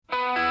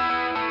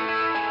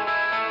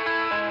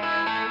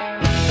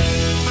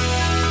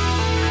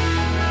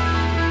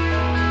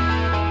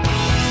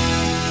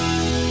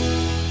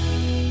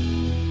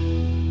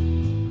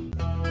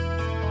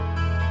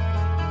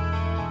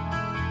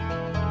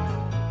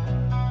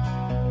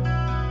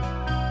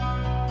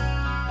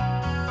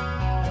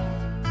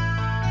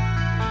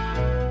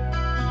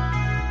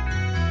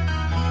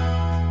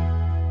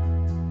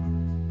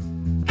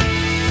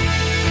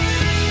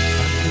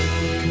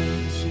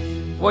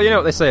Well, you know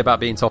what they say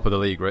about being top of the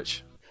league,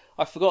 Rich.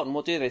 I've forgotten.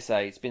 What do they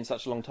say? It's been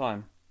such a long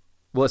time.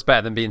 Well, it's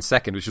better than being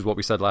second, which is what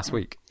we said last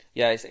week.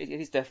 Yeah, it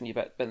is definitely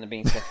better than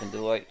being second.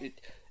 Although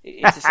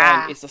it's a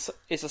sign.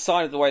 It's a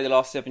sign of the way the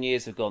last 7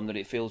 years have gone that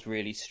it feels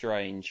really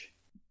strange.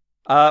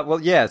 Well,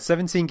 yeah,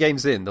 17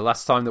 games in. The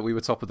last time that we were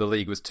top of the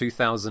league was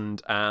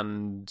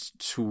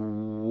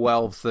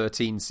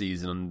 2012-13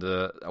 season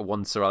under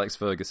one Sir Alex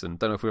Ferguson.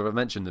 Don't know if we've ever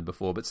mentioned him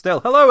before, but still,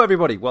 hello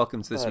everybody.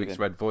 Welcome to this week's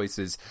Red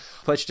Voices.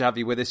 Pleasure to have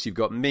you with us. You've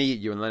got me,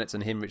 Ewan Lennox,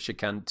 and him, Richard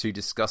Can, to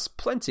discuss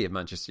plenty of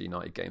Manchester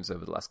United games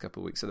over the last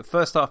couple of weeks. So the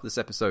first half of this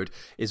episode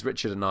is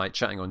Richard and I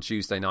chatting on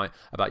Tuesday night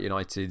about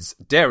United's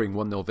daring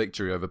 1-0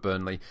 victory over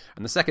Burnley,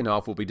 and the second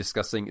half we'll be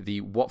discussing the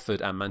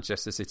Watford and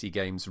Manchester City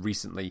games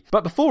recently.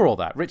 But before all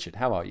that, Richard,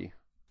 how are you?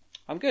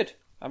 I'm good.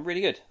 I'm really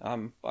good.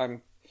 I'm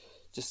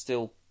just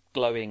still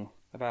glowing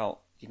about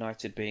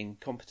United being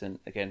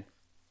competent again.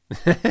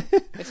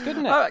 It's good,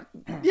 isn't it?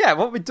 Yeah,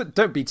 well,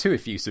 don't be too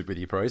effusive with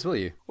your praise, will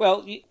you?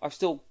 Well, I've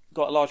still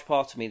got a large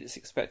part of me that's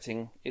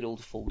expecting it all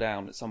to fall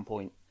down at some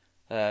point.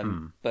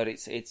 But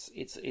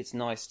it's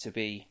nice to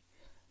be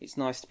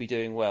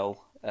doing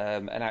well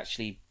and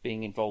actually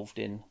being involved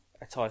in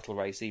a title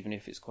race, even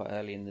if it's quite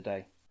early in the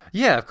day.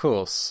 Yeah, of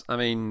course. I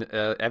mean,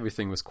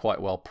 everything was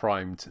quite well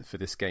primed for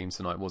this game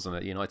tonight, wasn't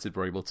it? United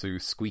were able to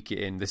squeak it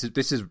in. This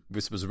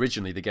was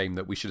originally the game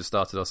that we should have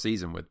started our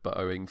season with, but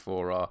owing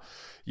for our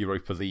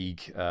Europa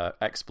League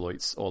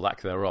exploits, or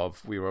lack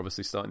thereof, we were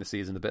obviously starting the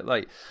season a bit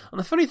late. And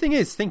the funny thing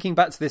is, thinking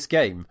back to this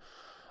game,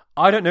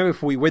 I don't know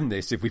if we win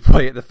this if we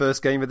play it the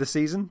first game of the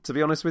season, to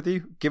be honest with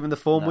you, given the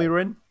form we were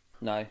in.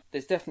 No,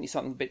 there's definitely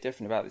something a bit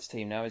different about this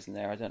team now, isn't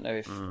there? I don't know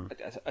if...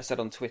 I said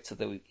on Twitter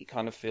that it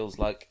kind of feels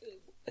like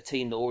a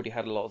team that already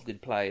had a lot of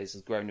good players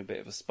has grown a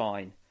bit of a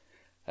spine.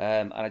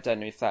 And I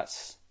don't know if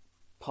that's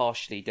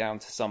partially down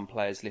to some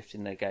players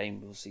lifting their game.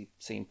 We've obviously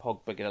seen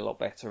Pogba get a lot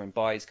better, and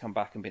Bailly's come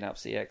back and been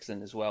absolutely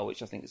excellent as well,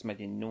 which I think has made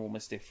an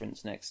enormous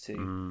difference next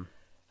to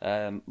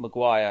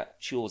Maguire.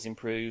 Shaw's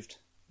improved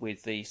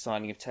with the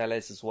signing of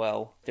Telles as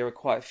well. There are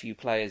quite a few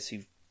players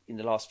who've, in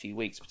the last few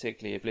weeks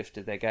particularly, have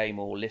lifted their game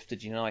or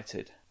lifted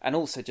United. And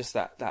also just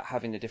that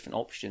having the different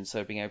options,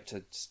 so being able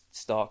to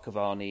start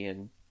Cavani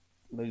and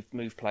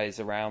move players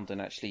around and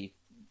actually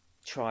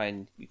try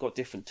and... You've got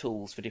different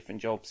tools for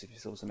different jobs, if you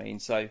see what I mean.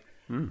 So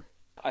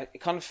I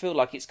kind of feel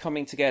like it's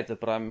coming together,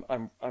 but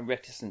I'm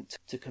reticent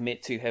to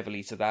commit too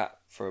heavily to that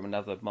for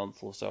another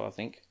month or so, I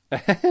think.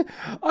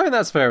 I mean,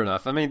 that's fair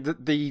enough. I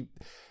mean,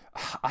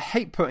 I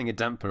hate putting a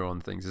damper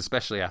on things,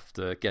 especially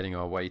after getting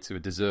our way to a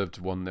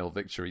deserved 1-0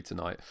 victory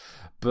tonight.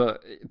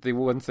 But the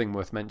one thing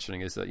worth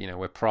mentioning is that, you know,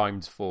 we're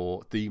primed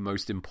for the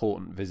most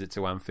important visit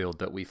to Anfield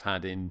that we've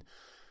had in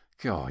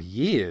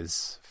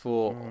years,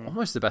 for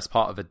almost the best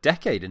part of a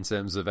decade in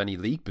terms of any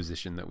league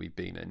position that we've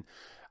been in.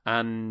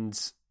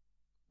 And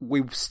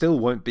we still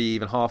won't be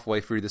even halfway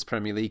through this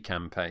Premier League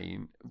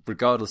campaign,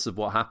 regardless of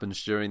what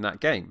happens during that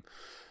game.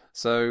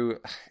 So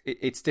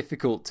it's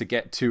difficult to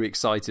get too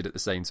excited at the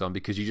same time,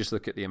 because you just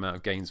look at the amount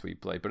of games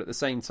we've played. But at the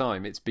same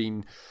time, it's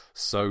been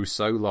so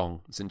long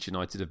since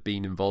United have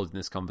been involved in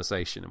this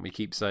conversation, and we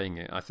keep saying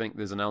it. I think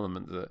there's an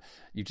element that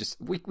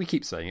we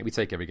keep saying it. We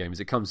take every game as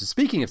it comes. So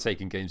speaking of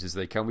taking games as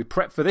they come, we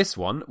prep for this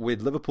one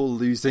with Liverpool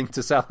losing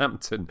to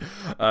Southampton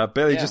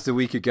barely just a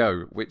week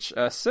ago, which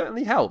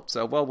certainly helped.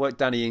 A well-worked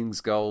Danny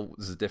Ings goal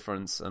was a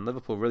difference, and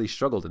Liverpool really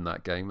struggled in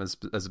that game, as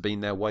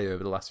been their way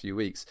over the last few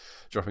weeks,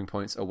 dropping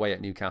points away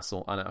at Newcastle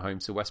and at home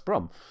to West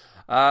Brom.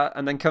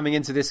 And then coming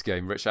into this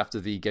game, Rich, after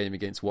the game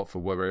against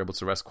Watford, where we were able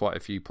to rest quite a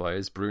few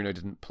players, Bruno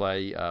didn't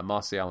play,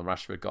 Martial and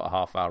Rashford got a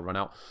half-hour run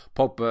out,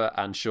 Pogba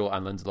and Shaw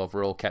and Lindelof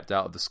were all kept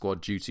out of the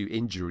squad due to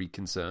injury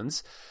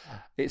concerns.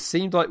 It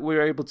seemed like we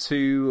were able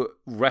to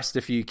rest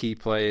a few key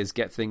players,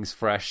 get things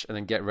fresh, and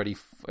then get ready,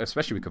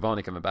 especially with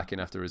Cavani coming back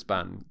in after his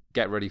ban,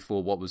 get ready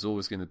for what was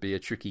always going to be a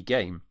tricky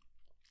game.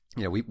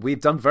 You know, we've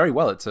done very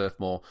well at Turf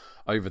Moor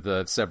over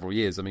the several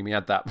years. I mean, we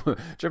had that... Do you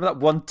remember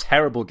that one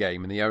terrible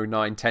game in the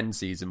 09-10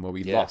 season where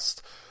we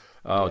lost?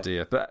 Oh,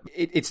 dear. But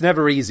it's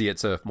never easy at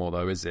Turf Moor,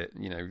 though, is it?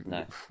 You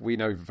know, we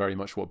know very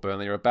much what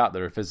Burnley are about.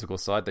 They're a physical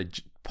side. They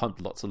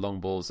punt lots of long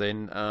balls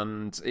in,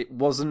 and it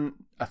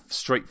wasn't a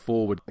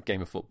straightforward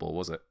game of football,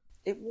 was it?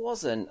 It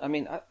wasn't. I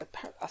mean, I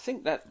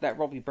think that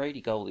Robbie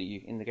Brady goal that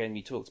in the game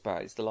you talked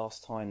about is the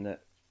last time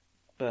that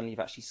Burnley have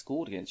actually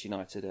scored against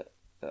United at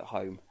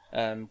home.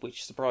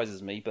 Which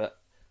surprises me, but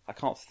I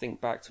can't think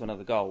back to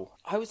another goal.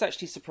 I was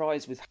actually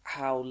surprised with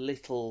how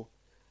little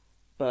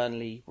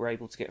Burnley were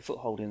able to get a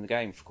foothold in the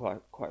game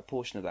for quite a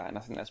portion of that, and I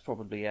think that's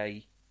probably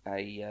a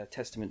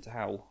testament to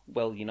how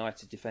well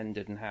United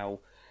defended and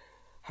how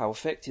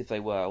effective they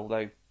were.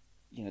 Although,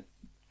 you know,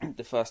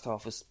 the first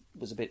half was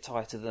a bit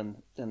tighter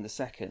than the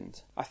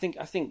second. I think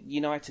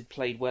United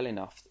played well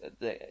enough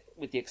that,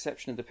 with the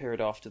exception of the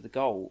period after the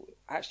goal,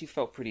 actually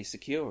felt pretty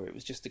secure. It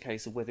was just a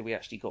case of whether we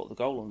actually got the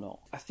goal or not.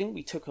 I think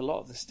we took a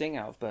lot of the sting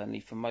out of Burnley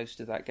for most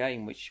of that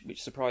game, which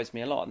surprised me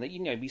a lot.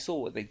 And we saw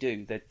what they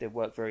do. They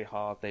work very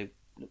hard. They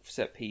look for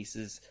set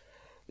pieces.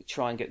 They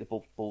try and get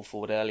the ball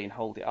forward early and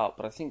hold it up.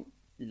 But I think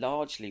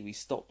largely we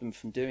stopped them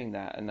from doing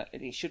that, and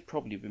it should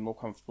probably be more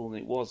comfortable than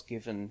it was,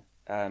 given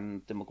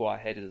the Maguire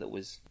header that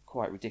was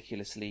quite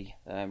ridiculously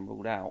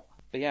ruled out.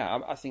 But yeah,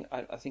 I think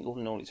all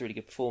in all it's a really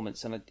good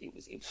performance, and it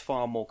was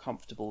far more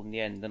comfortable in the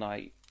end than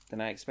I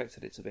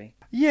expected it to be.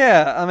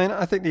 Yeah, I mean,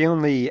 I think the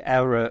only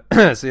error,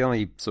 so the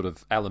only sort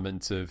of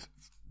element of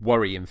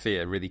worry and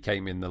fear really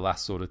came in the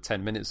last sort of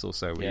 10 minutes or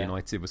so, where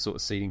United were sort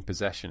of ceding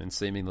possession and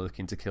seemingly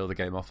looking to kill the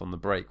game off on the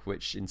break,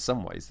 which in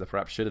some ways they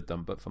perhaps should have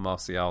done, but for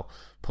Martial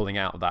pulling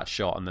out of that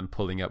shot and then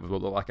pulling up with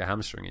what looked like a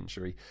hamstring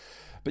injury.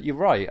 But you're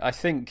right. I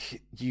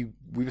think we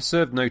were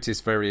served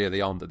notice very early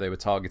on that they were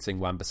targeting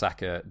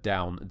Wan-Bissaka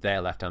down their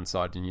left-hand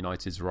side and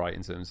United's right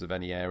in terms of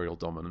any aerial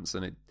dominance.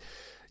 And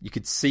you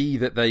could see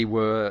that they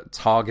were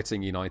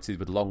targeting United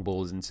with long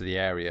balls into the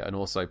area and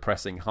also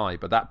pressing high.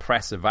 But that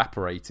press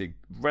evaporated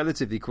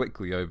relatively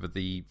quickly over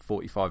the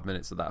 45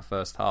 minutes of that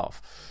first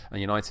half.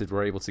 And United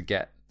were able to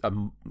get a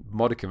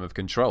modicum of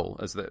control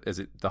as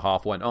the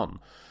half went on.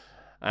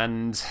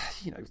 And,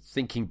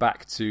 thinking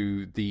back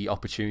to the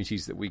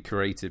opportunities that we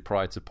created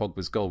prior to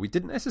Pogba's goal, we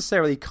didn't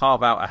necessarily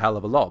carve out a hell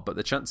of a lot, but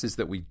the chances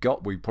that we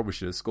got, we probably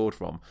should have scored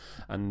from.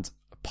 And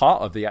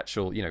part of the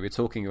actual, we're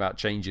talking about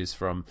changes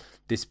from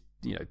this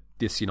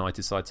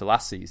United side to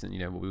last season.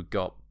 We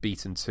got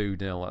beaten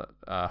 2-0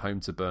 at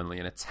home to Burnley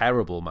in a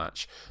terrible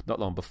match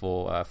not long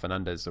before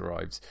Fernandes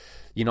arrived.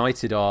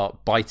 United are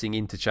biting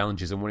into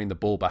challenges and winning the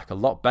ball back a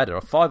lot better.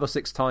 5 or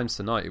 6 times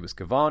tonight, it was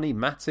Cavani,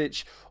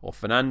 Matic, or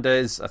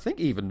Fernandes. I think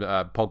even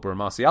Pogba and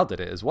Martial did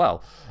it as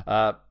well.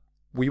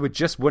 We were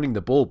just winning the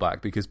ball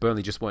back because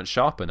Burnley just weren't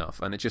sharp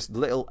enough, and it's just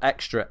little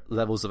extra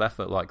levels of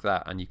effort like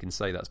that, and you can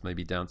say that's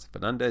maybe down to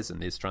Fernandes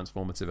and his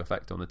transformative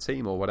effect on the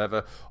team or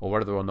whatever, or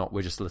whether or not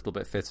we're just a little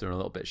bit fitter and a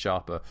little bit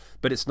sharper.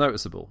 But it's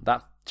noticeable.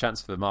 That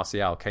chance for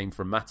Martial came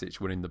from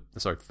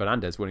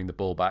Fernandes winning the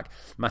ball back.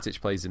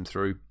 Matic plays him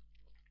through.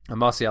 And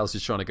Martial's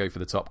just trying to go for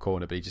the top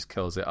corner, but he just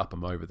curls it up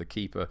and over the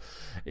keeper.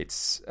 It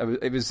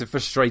was a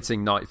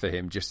frustrating night for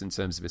him just in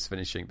terms of his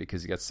finishing,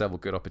 because he had several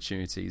good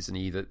opportunities,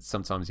 and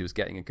sometimes he was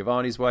getting in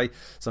Cavani's way,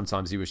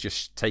 sometimes he was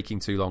just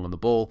taking too long on the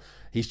ball.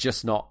 He's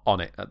just not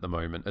on it at the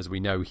moment, as we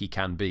know he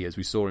can be, as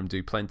we saw him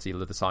do plenty of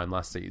the time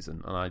last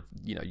season. And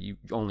you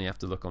only have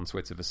to look on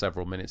Twitter for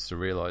several minutes to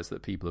realise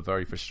that people are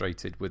very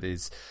frustrated with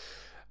his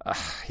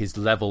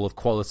level of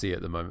quality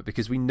at the moment,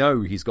 because we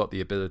know he's got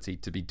the ability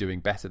to be doing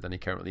better than he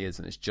currently is,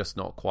 and it's just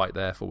not quite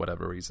there for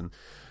whatever reason.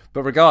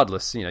 But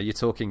regardless, you're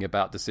talking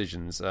about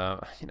decisions.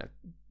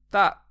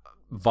 That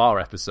VAR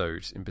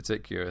episode in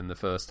particular in the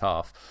first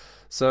half.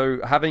 So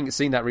having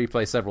seen that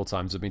replay several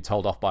times, I've been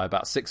told off by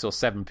about 6 or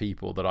 7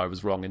 people that I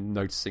was wrong in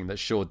noticing that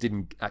Shaw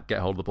didn't get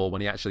hold of the ball when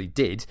he actually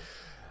did.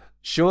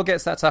 Shaw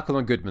gets that tackle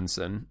on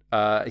Goodmanson.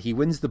 He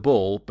wins the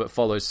ball, but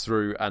follows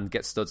through and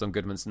gets studs on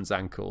Goodmanson's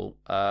ankle.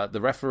 The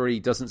referee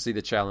doesn't see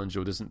the challenge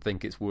or doesn't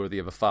think it's worthy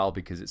of a foul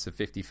because it's a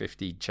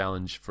 50-50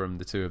 challenge from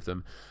the two of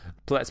them.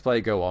 Let's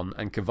play go on,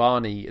 and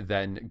Cavani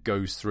then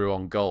goes through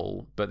on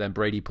goal, but then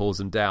Brady pulls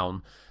him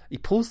down. He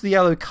pulls the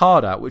yellow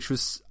card out, which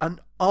was an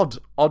odd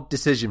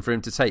decision for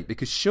him to take,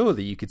 because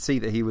surely you could see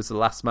that he was the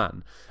last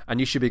man, and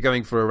you should be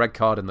going for a red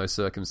card in those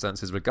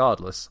circumstances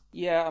regardless.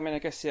 Yeah, I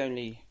guess the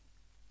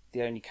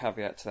only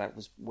caveat to that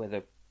was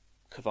whether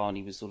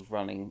Cavani was sort of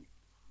running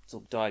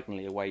sort of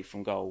diagonally away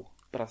from goal.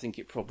 But I think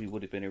it probably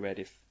would have been a red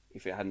if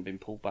it hadn't been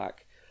pulled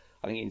back.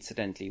 I think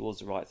incidentally it was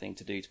the right thing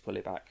to do to pull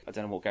it back. I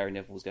don't know what Gary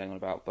Neville was going on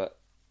about, but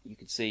you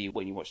could see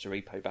when you watched the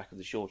replay back of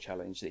the Shaw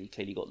challenge that he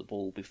clearly got the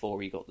ball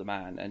before he got the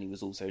man, and he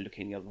was also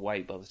looking the other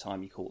way by the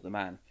time he caught the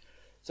man.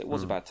 So it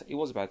was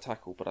about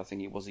tackle, but I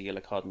think it was a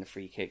yellow card and a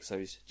free kick. So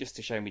it's just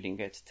a shame we didn't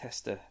get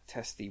to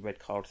test the red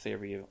card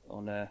theory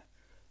on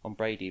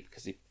Brady,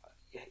 because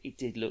it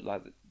did look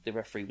like the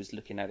referee was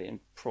looking at it and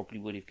probably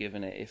would have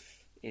given it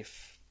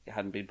if it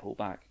hadn't been pulled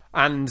back.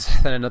 And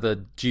then another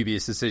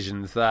dubious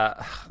decision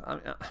that,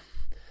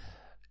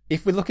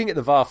 if we're looking at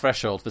the VAR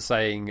threshold for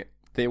saying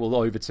they will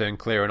overturn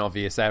clear and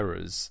obvious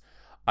errors,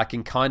 I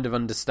can kind of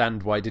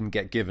understand why it didn't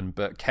get given,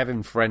 but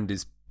Kevin Friend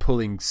is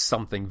pulling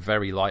something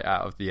very light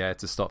out of the air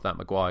to stop that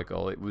Maguire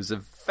goal. It was a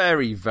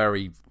very,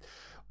 very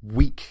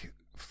weak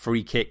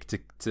free kick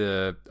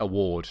to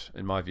award,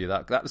 in my view.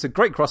 That was a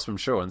great cross from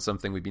Shaw, and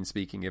something we've been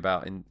speaking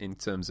about in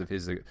terms of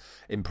his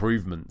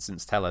improvement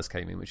since Tellez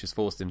came in, which has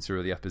forced him to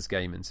really up his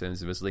game in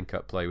terms of his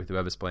link-up play with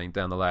whoever's playing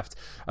down the left,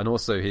 and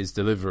also his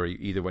delivery,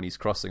 either when he's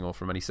crossing or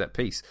from any set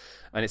piece.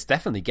 And it's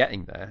definitely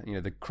getting there.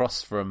 The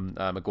cross from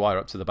Maguire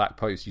up to the back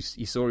post,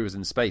 you saw he was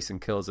in space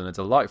and kills in a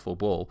delightful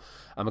ball.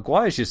 And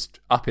Maguire's just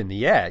up in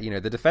the air.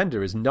 The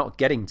defender is not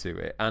getting to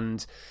it.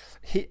 And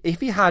if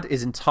he had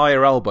his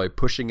entire elbow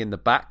pushing in the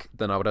back,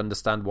 then I would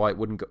understand why it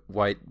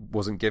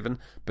wasn't given,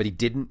 but he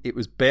didn't. It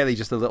was barely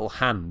just a little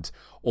hand,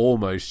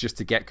 almost just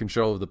to get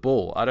control of the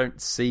ball. I don't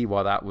see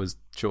why that was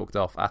chalked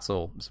off at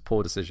all. It was a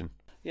poor decision.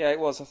 Yeah, it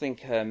was. I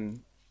think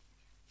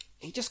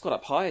he just got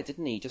up higher,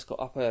 didn't he? He just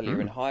got up earlier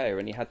and higher,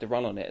 and he had the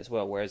run on it as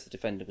well, whereas the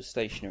defender was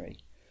stationary.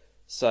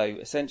 So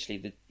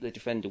essentially, the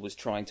defender was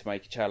trying to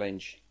make a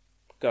challenge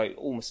going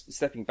almost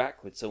stepping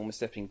backwards, almost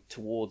stepping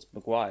towards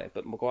Maguire,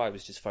 but Maguire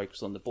was just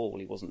focused on the ball.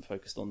 He wasn't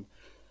focused on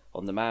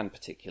the man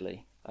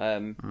particularly.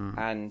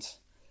 And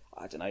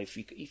I don't know,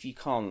 if you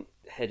can't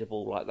head a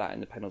ball like that in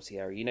the penalty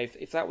area, you know,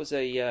 if that was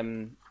a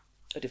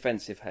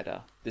defensive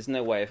header, there's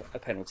no way a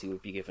penalty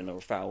would be given or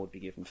a foul would be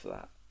given for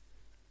that.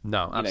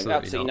 No,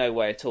 absolutely no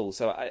way at all.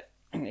 So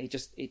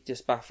it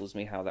just baffles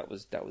me how that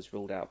was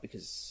ruled out,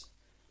 because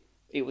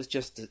it was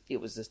just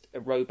a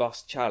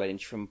robust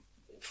challenge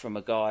from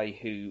a guy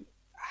who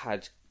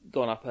had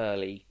gone up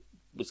early,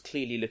 was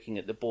clearly looking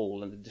at the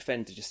ball, and the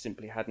defender just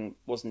simply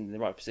wasn't in the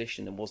right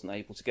position and wasn't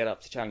able to get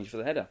up to challenge for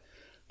the header.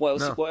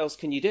 What else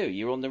can you do?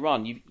 You're on the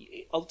run.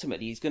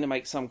 Ultimately, he's going to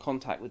make some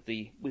contact with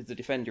the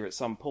defender at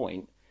some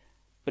point,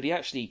 but he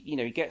actually, you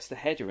know, he gets the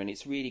header, and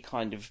it's really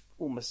kind of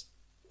almost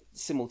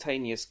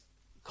simultaneous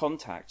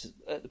contact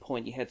at the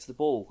point he heads the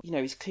ball. You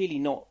know, he's clearly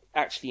not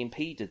actually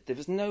impeded. There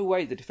was no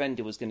way the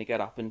defender was going to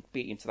get up and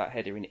beat him to that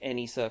header in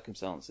any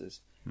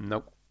circumstances.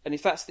 Nope. And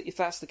if that's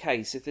the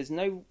case, if there's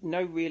no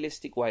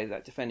realistic way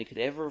that defender could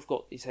ever have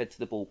got his head to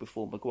the ball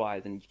before Maguire,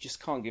 then you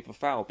just can't give a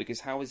foul, because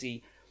how has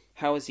he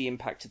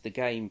impacted the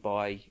game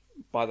by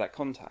that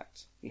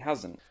contact? He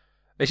hasn't.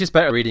 It's just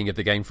better reading of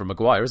the game from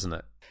Maguire, isn't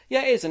it?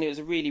 Yeah, it is, and it was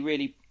a really,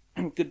 really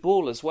good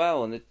ball as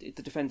well, and the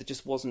defender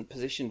just wasn't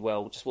positioned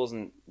well, just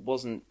wasn't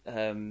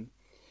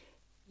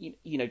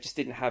just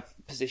didn't have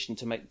position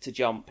to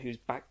jump.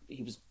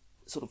 He was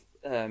sort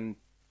of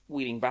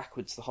wheeling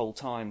backwards the whole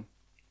time.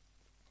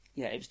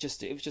 Yeah, it was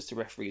just a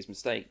referee's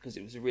mistake, because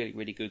it was a really,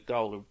 really good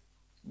goal, a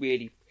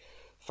really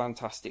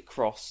fantastic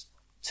cross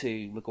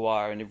to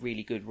Maguire, and a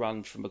really good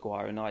run from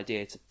Maguire, an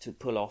idea to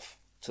pull off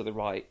to the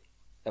right,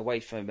 away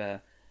from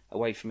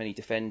any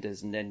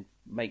defenders, and then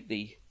make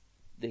the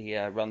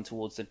run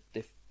towards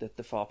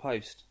the far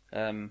post.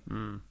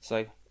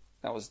 So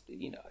that was,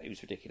 you know, it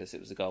was ridiculous.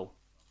 It was a goal.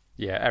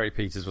 Yeah, Eric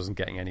Peters wasn't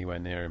getting anywhere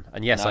near him.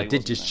 And yes, I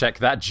did just check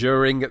that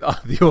during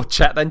your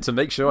chat then to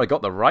make sure I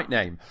got the right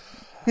name.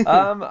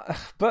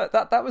 But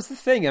that was the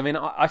thing. I mean,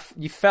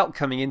 you felt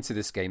coming into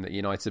this game that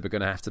United were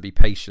going to have to be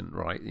patient,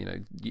 right? You know,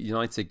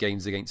 United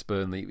games against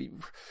Burnley,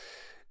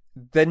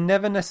 they're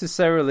never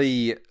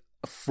necessarily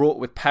fraught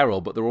with peril,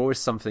 but they're always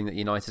something that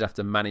United have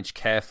to manage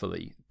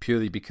carefully,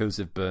 purely because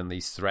of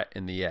Burnley's threat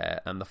in the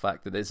air and the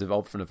fact that it's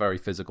evolved from a very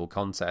physical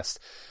contest.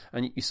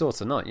 And you saw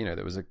tonight, you know,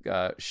 there was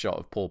a shot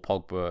of Paul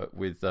Pogba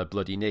with a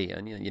bloody knee,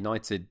 and you know,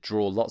 United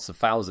draw lots of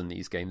fouls in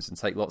these games and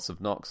take lots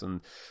of knocks, and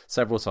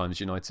several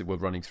times United were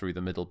running through the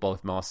middle,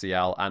 both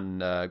Martial and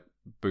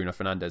Bruno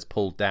Fernandes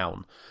pulled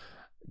down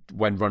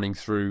when running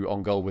through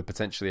on goal with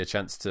potentially a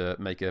chance to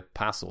make a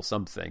pass or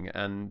something,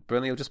 and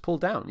Burnley will just pull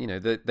down. You know,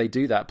 they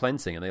do that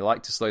plenty, and they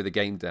like to slow the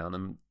game down,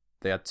 and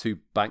they had two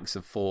banks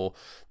of four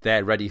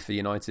there ready for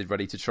United,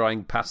 ready to try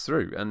and pass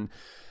through. And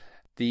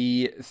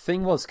the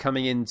thing was,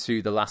 coming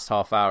into the last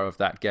half hour of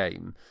that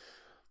game,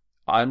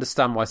 I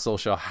understand why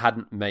Solskjaer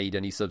hadn't made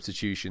any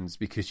substitutions,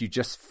 because you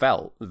just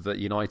felt that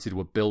United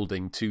were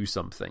building to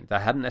something. They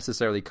hadn't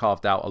necessarily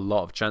carved out a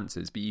lot of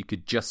chances, but you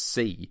could just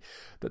see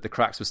that the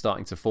cracks were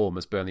starting to form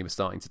as Burnley were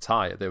starting to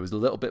tire. There was a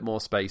little bit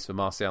more space for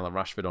Martial and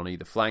Rashford on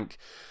either flank.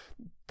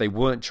 They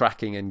weren't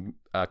tracking and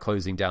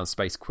closing down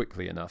space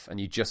quickly enough,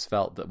 and you just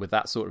felt that with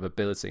that sort of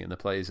ability and the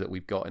players that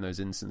we've got in those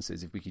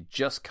instances, if we could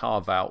just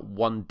carve out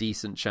one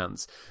decent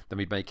chance, then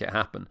we'd make it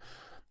happen.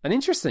 And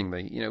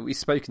interestingly, you know, we've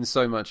spoken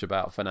so much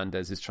about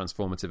Fernandes'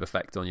 transformative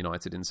effect on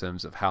United in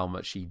terms of how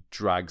much he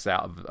drags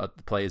out of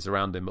the players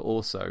around him, but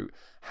also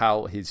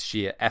how his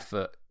sheer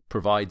effort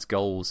provides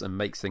goals and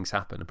makes things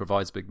happen and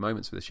provides big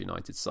moments for this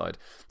United side.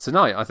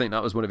 Tonight, I think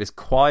that was one of his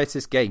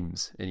quietest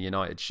games in a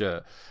United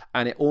shirt,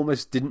 and it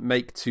almost didn't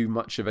make too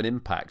much of an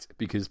impact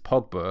because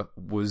Pogba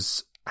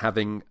was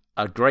having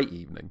a great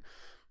evening.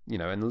 You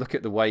know, and look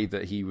at the way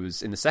that he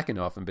was in the second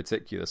half in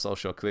particular.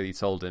 Solskjaer clearly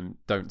told him,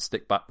 don't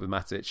stick back with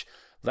Matic,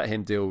 let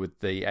him deal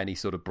with any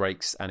sort of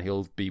breaks, and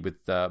he'll be with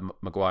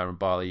Maguire and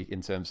Barley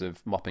in terms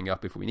of mopping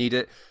up if we need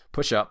it,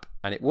 push up,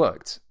 and it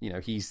worked. You know,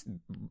 he's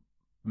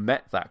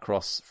met that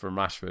cross from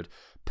Rashford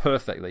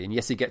perfectly, and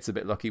yes, he gets a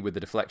bit lucky with the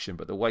deflection,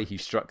 but the way he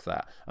struck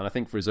that, and I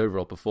think for his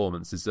overall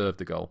performance, deserved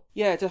the goal.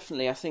 Yeah,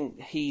 definitely. I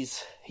think he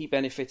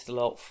benefited a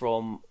lot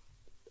from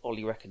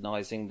Ollie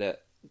recognising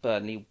that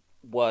Burnley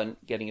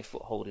weren't getting a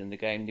foothold in the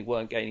game, they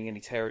weren't gaining any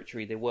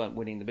territory, they weren't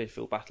winning the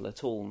midfield battle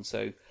at all, and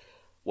so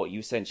what you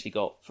essentially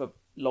got for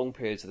long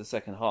periods of the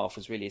second half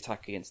was really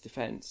attack against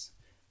defence.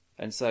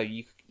 And so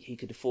he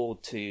could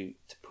afford to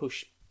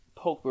push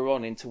Pogba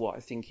on into what I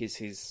think is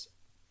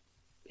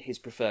his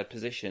preferred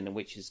position, and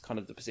which is kind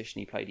of the position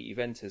he played at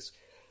Juventus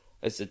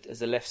as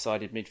a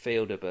left-sided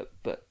midfielder,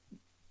 but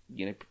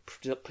you know,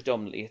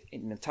 predominantly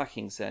in an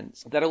attacking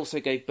sense. That also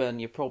gave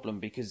Burnley a problem,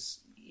 because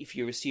if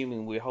you're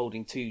assuming we're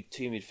holding two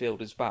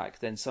midfielders back,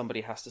 then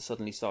somebody has to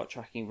suddenly start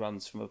tracking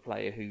runs from a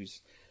player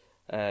who's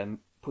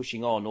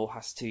pushing on, or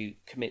has to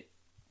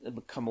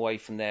come away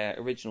from their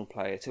original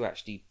player to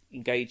actually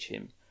engage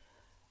him.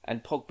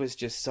 And Pogba's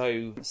just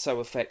so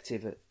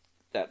effective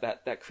at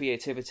that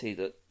creativity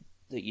that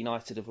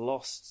United have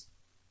lost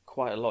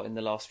quite a lot in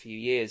the last few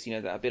years. You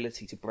know, that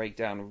ability to break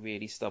down a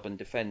really stubborn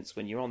defence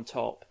when you're on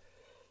top,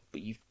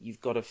 but you've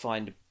got to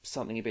find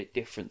something a bit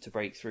different to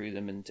break through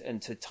them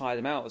and to tire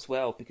them out as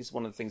well. Because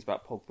one of the things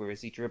about Pogba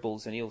is he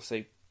dribbles and he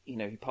also, you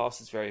know, he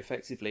passes very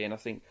effectively. And I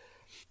think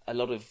a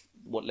lot of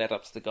what led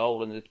up to the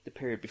goal and the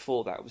period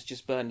before that was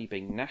just Burnley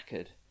being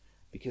knackered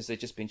because they'd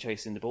just been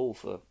chasing the ball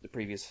for the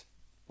previous,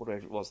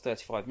 whatever it was,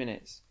 35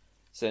 minutes.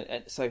 So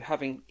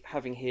having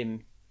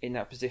him in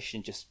that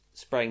position, just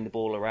spraying the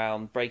ball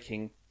around,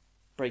 breaking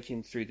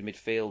through the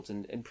midfield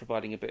and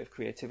providing a bit of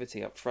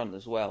creativity up front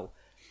as well,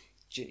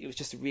 it was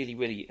just a really,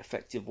 really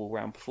effective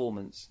all-round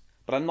performance.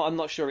 But I'm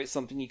not sure it's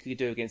something you could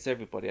do against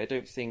everybody. I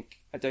don't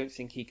think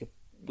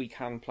we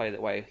can play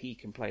that way. He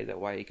can play that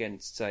way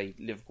against, say,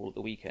 Liverpool at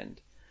the weekend.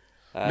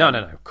 No,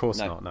 of course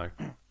not.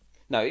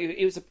 No,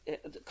 it was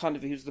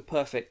he was the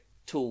perfect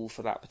tool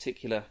for that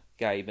particular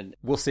game, and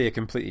we'll see a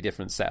completely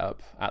different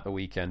setup at the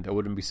weekend. I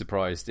wouldn't be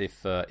surprised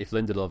if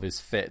Lindelof is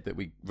fit that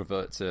we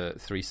revert to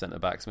 3 centre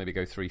backs, maybe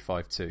go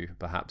 3-5-2,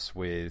 perhaps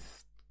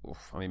with.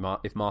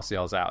 If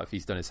Martial's out, if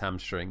he's done his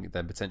hamstring,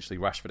 then potentially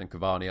Rashford and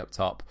Cavani up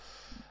top.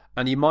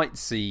 And you might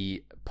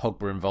see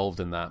Pogba involved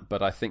in that,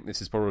 but I think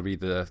this is probably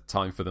the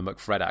time for the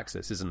McFred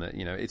axis, isn't it?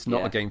 You know, it's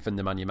not a game for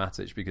Nemanja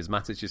Matic because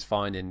Matic is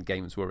fine in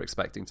games we're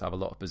expecting to have a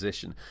lot of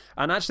position.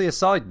 And actually, a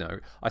side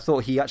note, I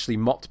thought he actually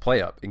mopped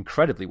play up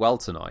incredibly well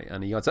tonight,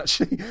 and he has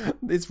actually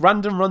it's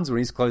random runs when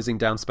he's closing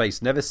down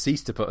space never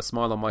cease to put a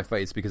smile on my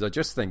face because I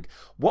just think,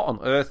 what on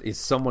earth is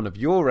someone of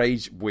your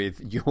age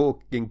with your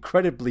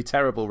incredibly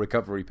terrible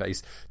recovery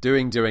pace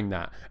doing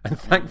that? And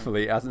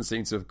thankfully, it hasn't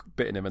seemed to have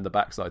bitten him in the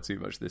backside too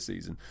much this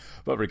season.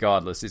 But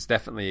regardless, it's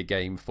definitely a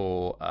game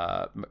for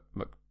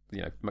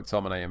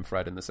McTominay and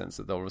Fred in the sense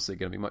that they're obviously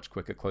going to be much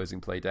quicker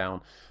closing play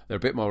down. They're a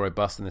bit more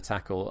robust in the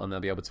tackle and they'll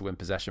be able to win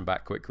possession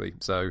back quickly.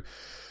 So,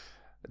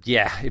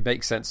 yeah, it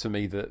makes sense for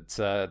me that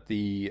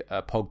the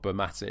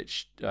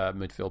Pogba-Matic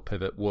midfield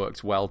pivot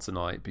worked well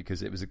tonight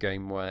because it was a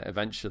game where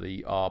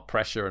eventually our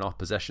pressure and our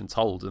possession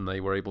told and they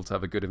were able to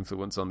have a good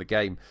influence on the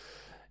game.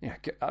 Yeah,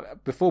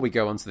 before we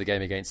go on to the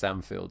game against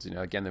Anfield,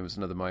 again, there was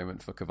another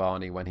moment for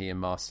Cavani when he and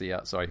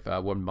Martial,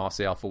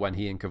 for when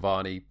he and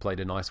Cavani played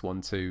a nice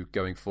 1-2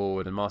 going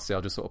forward, and Martial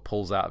just sort of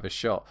pulls out of his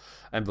shot,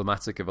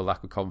 emblematic of a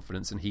lack of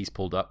confidence, and he's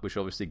pulled up, which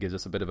obviously gives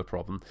us a bit of a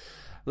problem.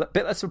 A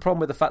bit less of a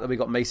problem with the fact that we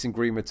got Mason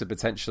Greenwood to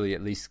potentially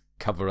at least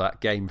cover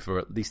that game for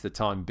at least the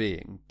time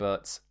being,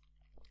 but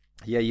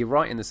yeah, you're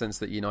right in the sense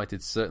that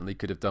United certainly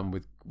could have done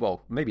with,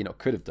 well, maybe not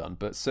could have done,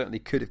 but certainly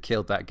could have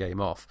killed that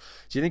game off.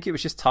 Do you think it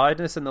was just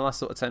tiredness in the last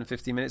sort of 10,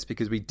 15 minutes?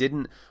 Because we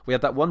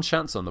had that one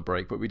chance on the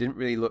break, but we didn't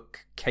really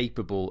look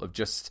capable of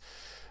just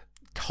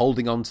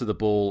holding on to the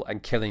ball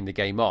and killing the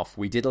game off.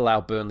 We did allow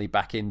Burnley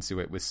back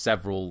into it with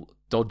several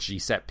dodgy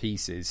set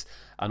pieces,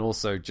 and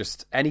also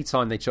just any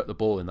time they chucked the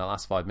ball in the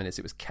last 5 minutes,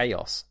 it was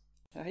chaos.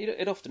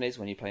 It often is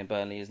when you're playing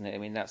Burnley, isn't it? I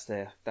mean, that's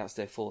their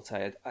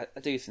forte. I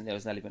do think there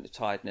was an element of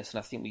tiredness, and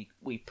I think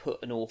we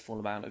put an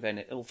awful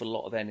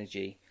lot of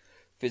energy,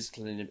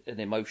 physical and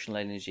emotional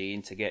energy,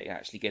 into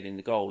actually getting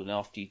the goal. And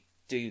after you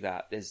do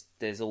that,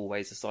 there's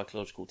always a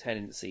psychological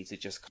tendency to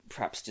just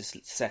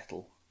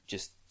settle,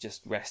 just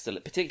rest a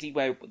little. Particularly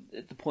where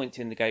at the point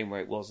in the game where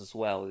it was as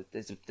well,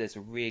 there's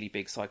a really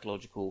big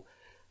psychological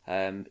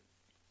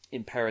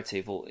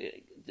imperative or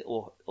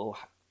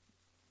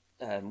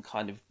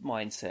kind of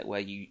mindset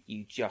where you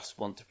just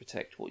want to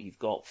protect what you've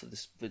got for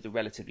the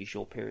relatively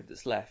short period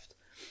that's left.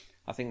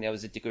 I think there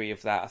was a degree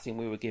of that. I think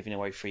we were giving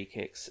away free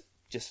kicks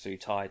just through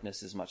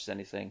tiredness as much as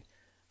anything.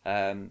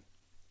 I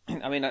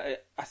mean,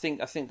 I think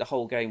the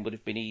whole game would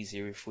have been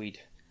easier if we'd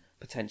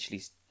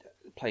potentially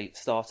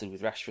started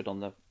with Rashford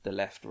on the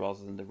left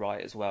rather than the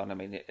right as well. And I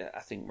mean,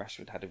 I think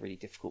Rashford had a really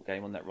difficult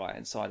game on that right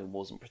hand side and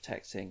wasn't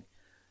protecting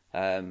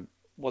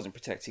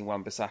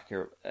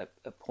Wan-Bissaka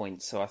at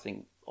points. So I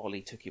think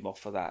Ollie took him off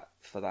for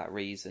that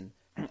reason.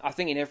 I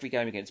think in every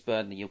game against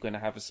Burnley, you're going to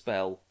have a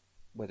spell,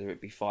 whether it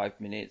be 5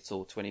 minutes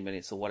or 20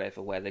 minutes or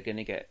whatever, where they're going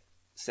to get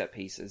set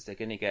pieces. They're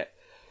going to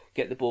get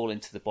the ball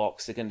into the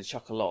box. They're going to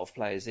chuck a lot of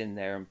players in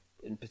there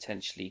and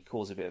potentially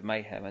cause a bit of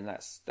mayhem. And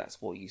that's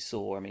what you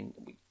saw. I mean,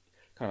 we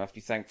kind of have to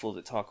be thankful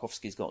that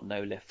Tarkowski's got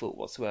no left foot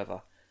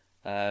whatsoever.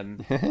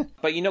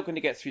 But you're not going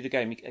to get through a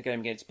game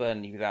against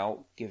Burnley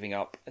without giving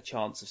up a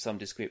chance of some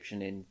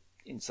description in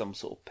some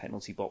sort of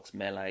penalty box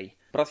melee.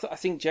 But I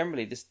think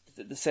generally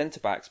the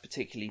centre backs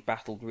particularly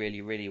battled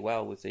really, really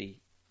well with the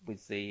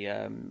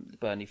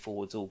Burnley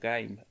forwards all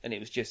game, and it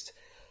was just,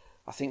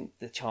 I think,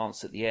 the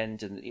chance at the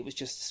end, and it was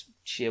just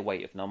sheer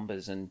weight of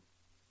numbers and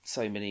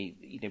so many,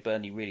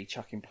 Burnley really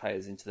chucking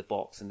players into the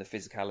box and the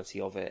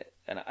physicality of it.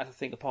 And I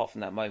think apart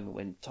from that moment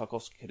when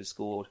Tarkowski could have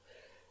scored,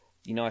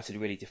 United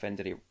really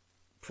defended it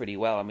pretty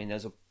well. I mean,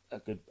 there's a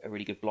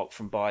really good block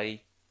from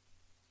Bailly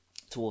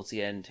towards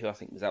the end, who I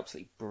think was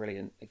absolutely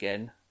brilliant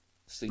again.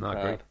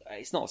 Superb.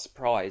 It's not a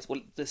surprise.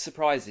 Well, the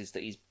surprise is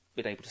that he's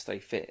been able to stay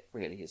fit,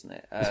 really, isn't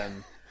it?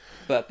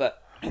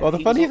 But Well, the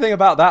funny thing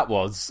about that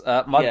was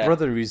my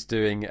brother, who's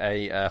doing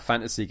a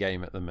fantasy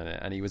game at the minute,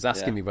 and he was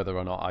asking me whether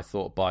or not I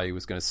thought Bailly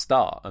was going to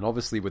start. And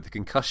obviously, with the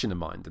concussion in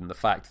mind and the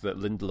fact that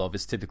Lindelof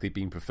is typically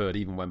being preferred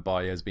even when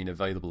Bailly has been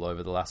available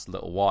over the last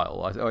little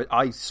while,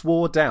 I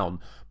swore down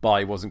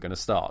Bailly wasn't going to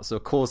start. So,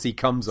 of course, he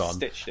comes on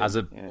as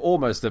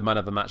almost a man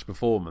of the match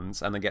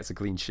performance and then gets a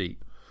clean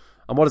sheet.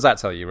 And what does that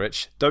tell you,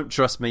 Rich? Don't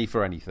trust me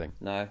for anything.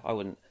 No, I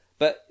wouldn't.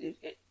 But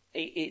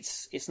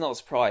it's not a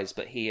surprise,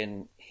 but he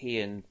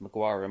and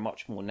Maguire are a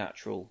much more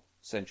natural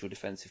central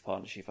defensive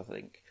partnership, I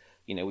think.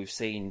 You know, we've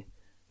seen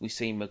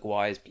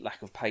Maguire's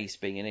lack of pace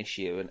being an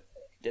issue,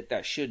 and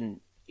that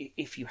shouldn't.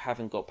 If you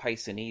haven't got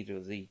pace in either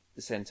of the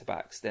centre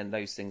backs, then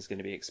those things are going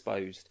to be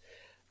exposed.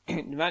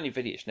 Nemanja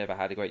Vidic never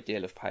had a great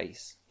deal of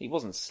pace. He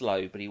wasn't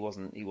slow, but he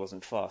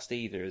wasn't fast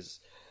either, as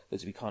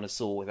we kind of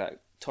saw with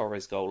that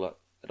Torres goal at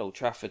Old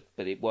Trafford.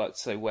 But it worked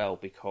so well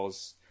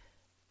because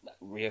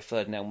Rio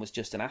Ferdinand was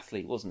just an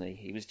athlete, wasn't he?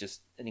 He was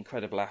just an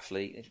incredible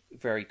athlete,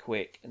 very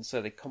quick, and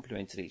so they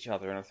complemented each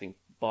other. And I think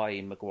Bailly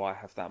and Maguire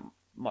have that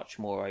much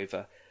more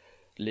over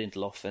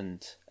Lindelof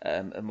and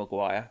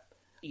Maguire.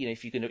 You know,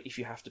 if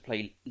you have to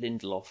play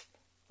Lindelof,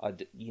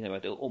 I'd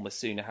almost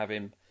sooner have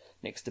him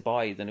next to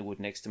Bailly than I would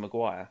next to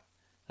Maguire,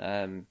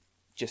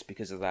 just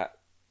because of that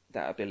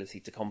ability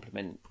to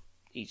complement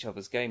each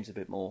other's games a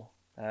bit more.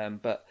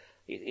 But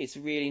it's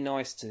really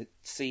nice to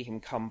see him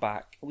come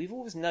back. We've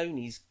always known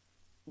he's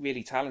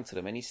really talented.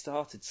 I mean, he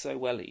started so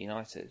well at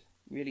United,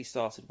 really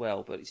started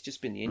well, but it's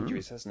just been the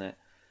injuries, hasn't it?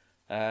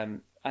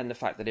 And the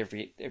fact that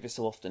every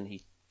so often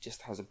he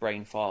just has a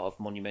brain fart of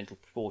monumental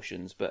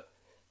proportions. But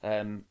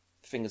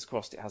fingers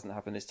crossed it hasn't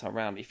happened this time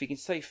round. If he can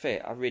stay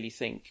fit, I really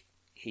think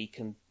he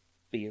can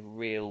be a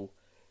real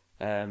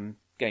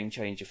game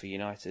changer for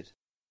United.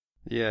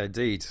 Yeah,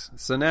 indeed.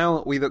 So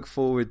now we look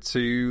forward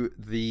to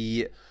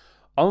the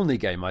only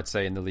game, I'd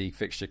say, in the league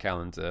fixture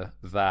calendar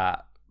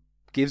that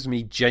gives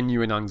me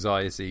genuine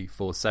anxiety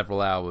for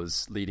several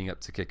hours leading up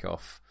to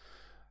kickoff.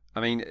 I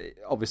mean,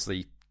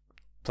 obviously,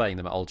 playing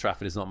them at Old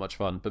Trafford is not much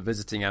fun, but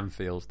visiting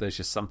Anfield, there's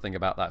just something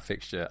about that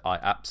fixture I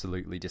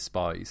absolutely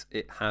despise.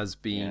 It has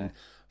been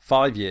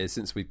 5 years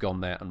since we've gone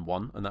there and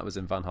won, and that was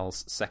in Van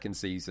Gaal's second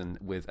season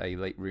with a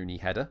late Rooney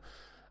header.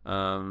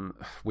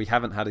 We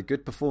haven't had a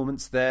good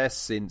performance there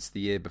since the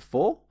year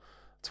before,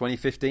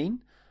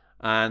 2015,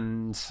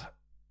 and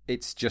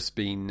it's just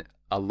been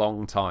a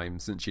long time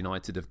since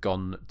United have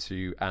gone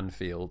to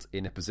Anfield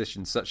in a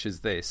position such as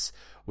this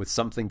with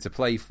something to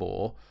play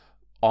for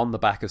on the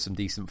back of some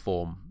decent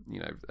form. You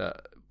know,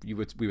 we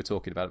were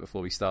talking about it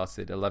before we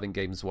started. 11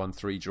 games won,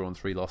 3 drawn,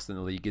 3 lost in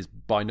the league is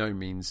by no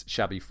means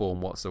shabby form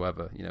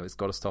whatsoever. You know, it's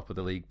got us top of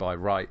the league by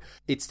right.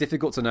 It's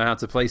difficult to know how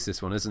to place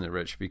this one, isn't it,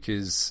 Rich?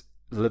 Because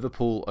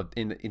Liverpool,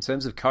 in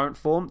terms of current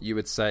form, you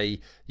would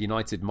say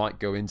United might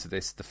go into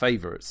this the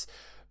favourites.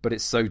 But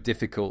it's so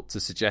difficult to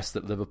suggest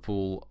that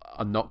Liverpool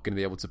are not going to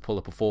be able to pull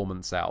a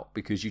performance out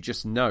because you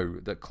just know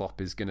that Klopp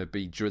is going to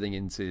be drilling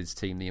into his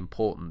team the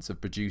importance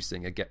of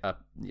producing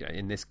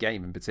in this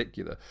game in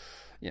particular.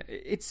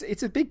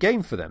 It's a big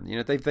game for them. You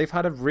know, they've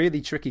had a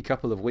really tricky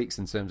couple of weeks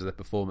in terms of their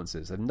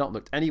performances. They've not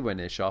looked anywhere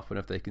near sharp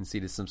enough. They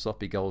conceded some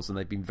sloppy goals and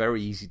they've been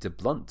very easy to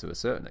blunt to a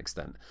certain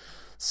extent.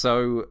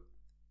 So,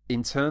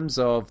 in terms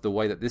of the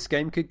way that this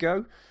game could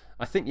go,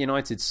 I think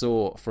United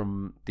saw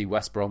from the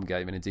West Brom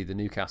game and indeed the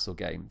Newcastle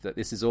game that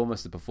this is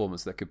almost a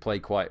performance that could play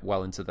quite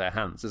well into their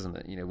hands, isn't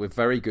it? You know, we're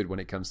very good when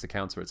it comes to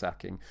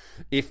counter-attacking.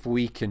 If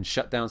we can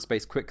shut down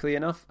space quickly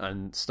enough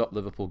and stop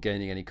Liverpool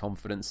gaining any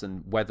confidence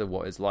and weather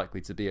what is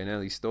likely to be an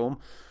early storm,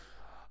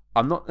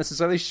 I'm not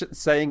necessarily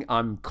saying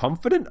I'm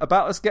confident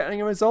about us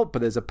getting a result,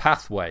 but there's a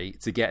pathway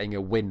to getting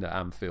a win at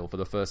Anfield for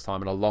the first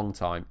time in a long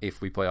time if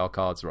we play our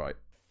cards right.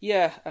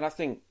 Yeah, and I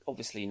think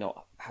obviously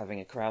not having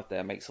a crowd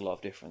there makes a lot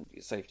of difference.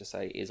 It's safe to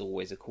say it is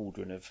always a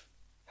cauldron of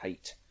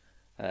hate,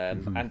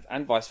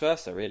 and vice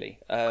versa, really.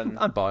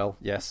 And bile,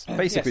 yes.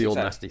 Basically, yes, all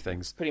nasty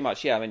things. Pretty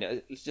much, yeah. I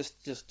mean, it's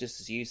just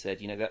as you said,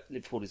 you know, that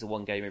Liverpool is a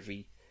one game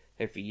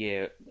every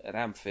year at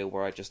Anfield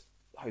where I just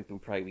hope and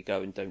pray we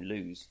go and don't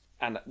lose.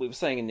 And we were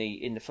saying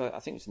in the first, I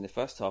think it was in the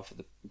first half of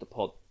the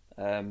pod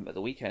at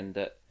the weekend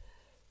that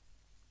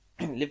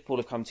Liverpool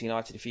have come to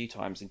United a few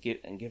times and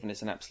given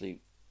us an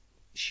absolute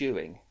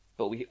shoeing,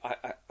 but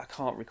I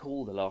can't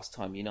recall the last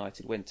time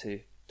United went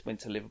to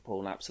Liverpool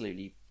and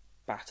absolutely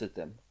battered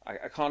them.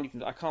 I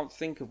can't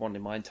think of one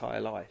in my entire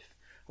life.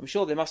 I'm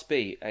sure there must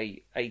be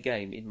a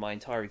game in my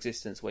entire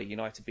existence where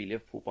United beat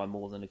Liverpool by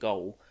more than a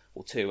goal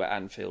or two at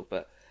Anfield,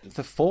 but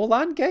the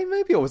Forlan game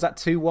maybe, or was that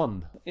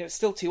 2-1? Yeah, it's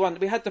still 2-1.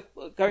 We had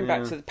going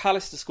back to the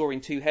Pallister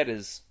scoring 2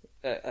 headers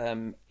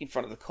in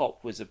front of the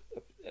Kop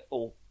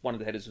or one of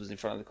the headers was in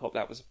front of the Kop.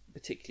 That was a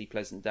particularly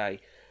pleasant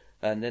day.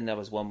 And then there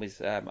was one with,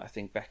 I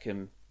think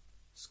Beckham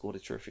scored a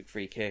terrific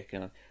free kick,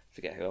 and I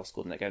forget who else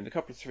scored in that game. A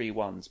couple of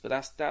 3-1s, but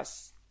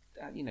that's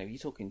you know, you're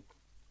talking,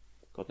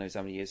 God knows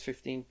how many years,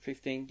 15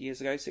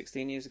 years ago,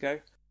 16 years ago.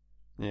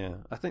 Yeah,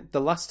 I think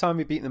the last time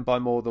we beat them by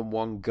more than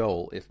 1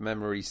 goal, if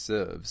memory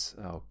serves,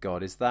 oh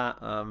God, is that,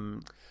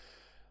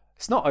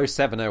 it's not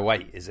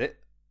 07-08, is it?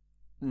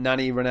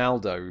 Nani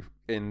Ronaldo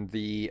in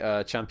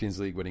the Champions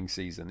League winning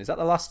season? Is that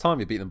the last time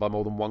you beat them by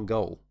more than one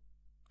goal?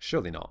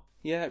 Surely not.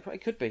 Yeah,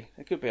 it could be.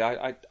 It could be.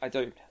 I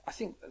don't. I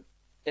think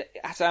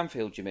at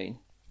Anfield, you mean?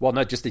 Well,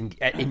 no, just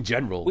in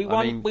general. We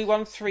won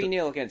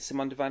 3-0 against them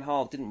under Van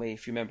Gaal, didn't we?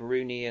 If you remember,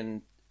 Rooney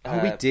and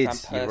we did. Van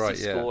Persie You're right,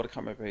 yeah. scored. I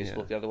can't remember who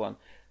scored the other one.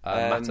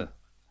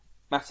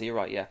 Mata, you're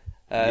right. Yeah.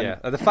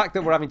 The fact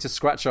that we're having to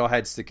scratch our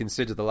heads to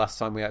consider the last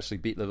time we actually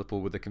beat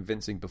Liverpool with a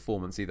convincing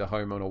performance, either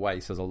home or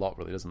away, says a lot,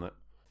 really, doesn't it?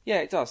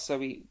 Yeah, it does. So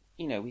we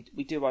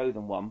do owe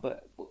them one,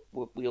 but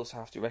we also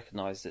have to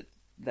recognise that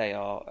they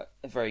are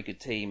a very good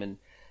team, and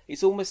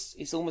it's almost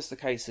the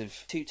case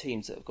of two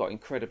teams that have got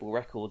incredible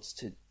records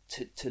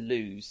to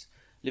lose.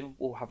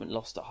 Liverpool haven't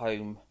lost at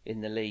home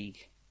in the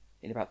league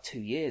in about 2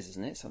 years,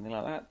 isn't it? Something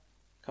like that.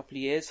 A couple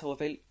of years. Or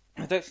I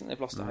don't think they've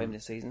lost at home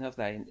this season, have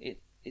they? And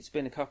it's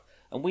been a couple,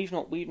 and we've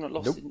not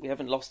lost. Nope. We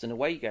haven't lost an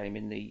away game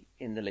in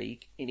the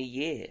league in a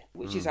year,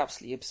 which is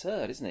absolutely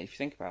absurd, isn't it? If you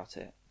think about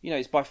it,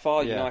 it's by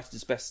far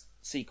United's best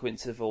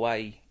sequence of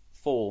away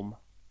form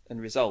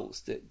and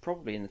results that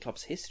probably in the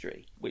club's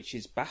history, which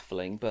is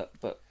baffling, but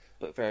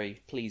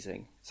very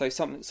pleasing. So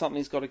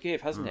something's got to give,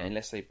 hasn't it?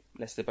 Unless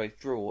they both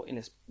draw,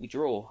 unless we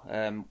draw,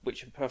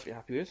 which I'm perfectly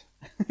happy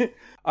with.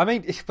 I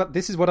mean, but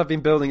this is what I've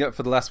been building up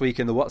for the last week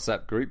in the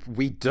WhatsApp group.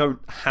 We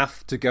don't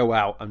have to go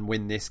out and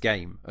win this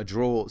game. A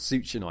draw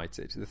suits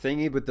United. The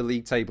thing with the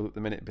league table at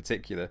the minute in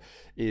particular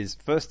is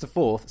 1st to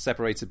 4th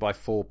separated by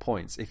 4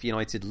 points. If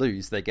United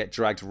lose, they get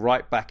dragged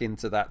right back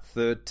into that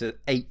 3rd to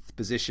 8th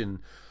position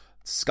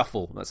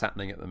scuffle that's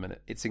happening at the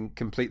minute. It's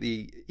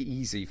completely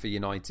easy for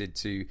United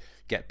to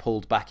get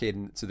pulled back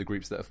into the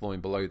groups that are falling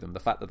below them. The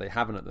fact that they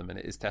haven't at the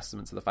minute is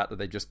testament to the fact that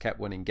they've just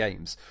kept winning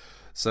games.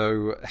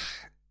 So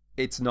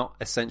it's not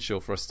essential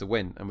for us to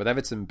win. And with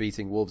Everton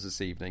beating Wolves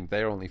this evening,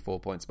 they're only 4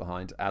 points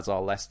behind, as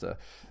are Leicester.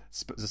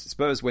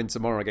 Spurs win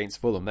tomorrow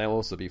against Fulham, they'll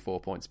also be 4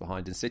 points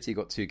behind. And City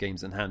got 2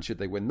 games in hand. Should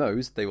they win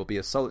those, they will be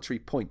a solitary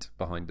point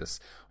behind us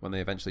when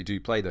they eventually do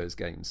play those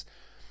games.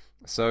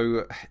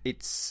 So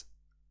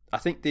I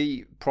think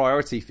the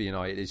priority for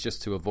United is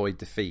just to avoid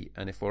defeat,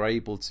 and if we're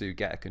able to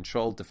get a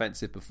controlled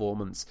defensive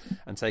performance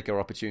and take our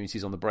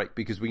opportunities on the break,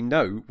 because we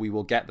know we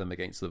will get them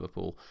against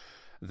Liverpool,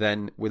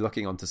 then we're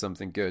looking onto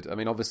something good. I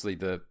mean, obviously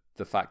the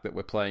fact that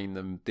we're playing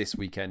them this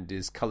weekend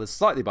is coloured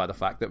slightly by the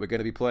fact that we're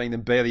going to be playing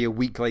them barely a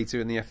week later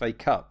in the FA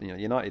Cup.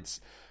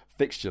 United's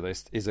fixture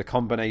list is a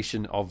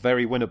combination of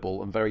very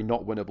winnable and very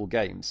not winnable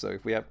games. So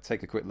if we have to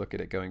take a quick look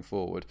at it going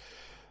forward,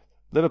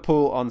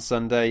 Liverpool on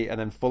Sunday and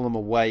then Fulham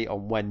away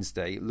on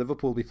Wednesday.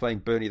 Liverpool will be playing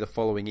Burnley the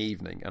following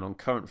evening, and on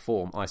current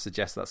form, I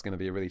suggest that's going to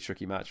be a really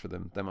tricky match for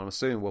them. Then I'm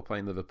assuming we're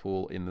playing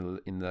Liverpool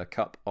in the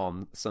Cup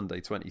on Sunday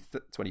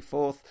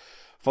 24th,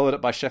 followed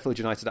up by Sheffield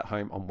United at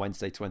home on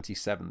Wednesday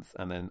 27th,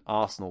 and then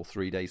Arsenal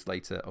 3 days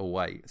later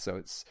away.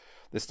 So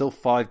there's still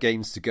 5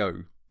 games to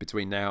go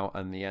between now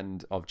and the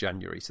end of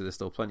January, so there's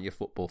still plenty of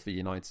football for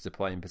United to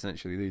play and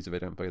potentially lose if they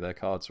don't play their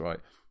cards right.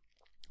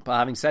 But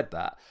having said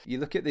that, you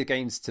look at the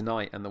games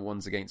tonight and the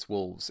ones against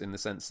Wolves in the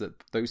sense that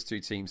those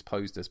two teams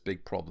posed us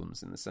big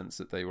problems, in the sense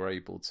that they were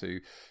able to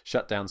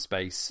shut down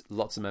space,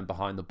 lots of men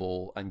behind the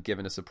ball, and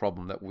given us a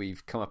problem that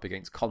we've come up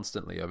against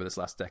constantly over this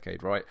last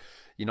decade, right?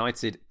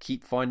 United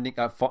keep finding,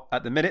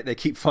 at the minute, they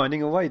keep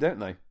finding a way, don't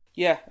they?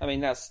 Yeah, I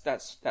mean, that's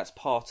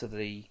part of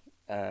the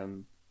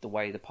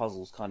way the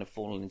puzzle's kind of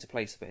fallen into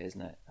place a bit,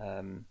 isn't it?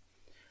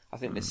 I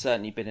think there's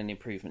certainly been an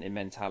improvement in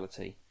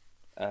mentality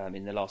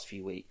in the last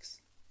few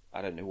weeks.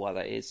 I don't know why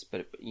that is,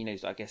 but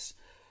I guess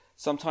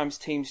sometimes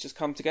teams just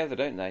come together,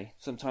 don't they?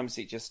 Sometimes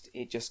it just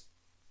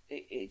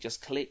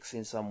clicks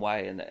in some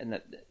way, and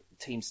that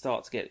teams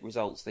start to get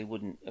results they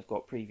wouldn't have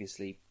got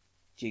previously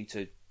due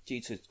to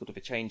sort of a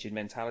change in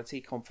mentality,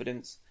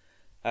 confidence.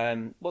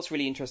 What's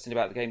really interesting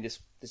about the game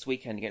this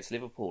weekend against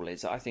Liverpool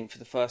is I think for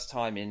the first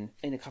time in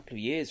a couple of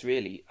years,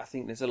 really, I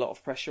think there's a lot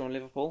of pressure on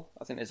Liverpool.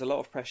 I think there's a lot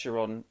of pressure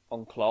on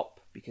Klopp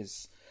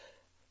because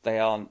they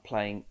aren't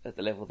playing at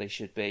the level they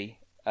should be.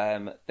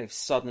 They've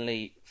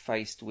suddenly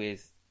faced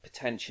with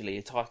potentially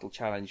a title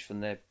challenge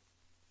from their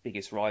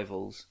biggest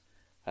rivals,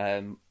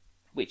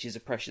 which is a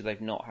pressure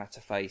they've not had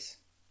to face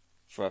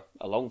for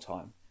a long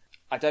time.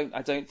 I don't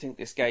think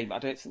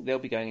they'll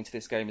be going into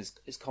this game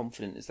as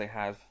confident as they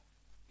have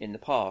in the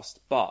past.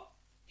 But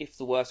if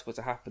the worst were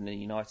to happen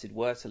and United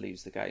were to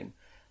lose the game,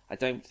 I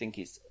don't think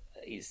it's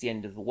the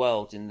end of the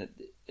world. In that,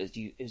 as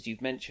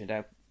you've mentioned,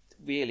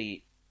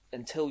 really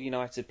until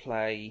United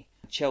play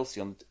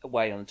Chelsea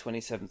away on the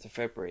 27th of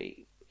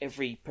February,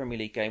 every Premier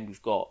League game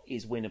we've got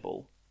is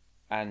winnable,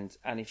 and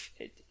if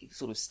it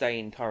sort of stay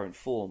in current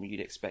form, you'd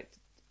expect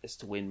us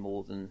to win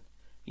more than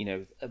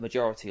a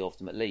majority of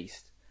them at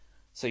least.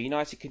 So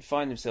United can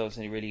find themselves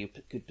in a really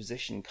good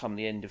position come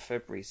the end of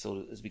February, sort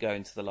of as we go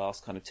into the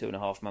last kind of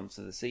 2.5 months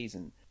of the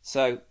season.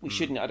 So we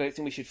shouldn't. I don't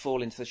think we should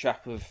fall into the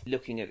trap of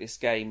looking at this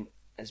game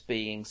as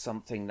being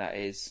something that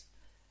is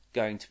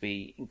going to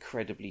be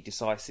incredibly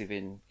decisive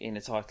in a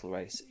title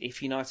race.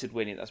 If United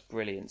win it, that's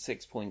brilliant.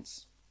 6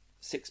 points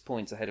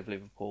ahead of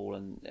Liverpool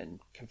and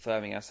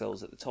confirming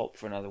ourselves at the top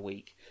for another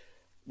week.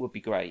 would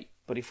be great.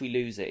 But if we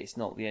lose it, it's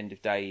not the end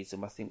of days,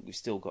 and I think we've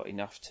still got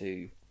enough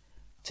to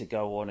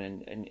go on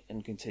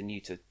and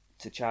continue to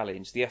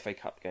challenge. The FA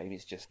Cup game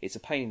is it's a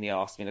pain in the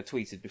arse. I mean, I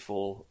tweeted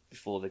before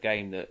the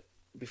game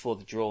before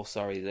the draw,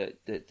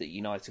 that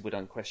United would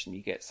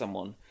unquestionably get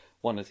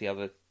one of the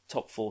other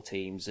top 4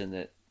 teams, and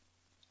that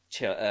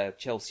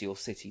Chelsea or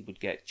City would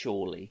get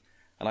Chorley.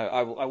 And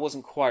I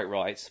wasn't quite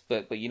right,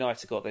 but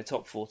United got their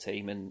top 4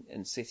 team,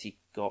 and City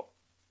got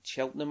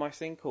Cheltenham, I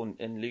think,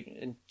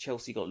 and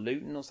Chelsea got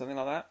Luton or something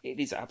like that. It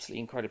is absolutely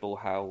incredible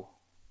how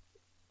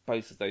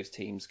both of those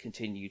teams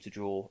continue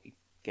to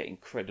get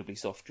incredibly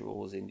soft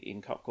draws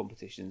in cup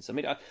competitions. I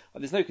mean,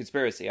 there's no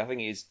conspiracy. I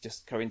think it is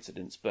just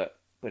coincidence, but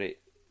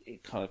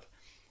it kind of,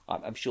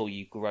 I'm sure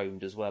you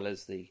groaned as well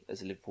as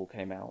Liverpool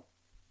came out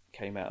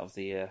of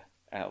the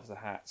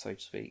hat, so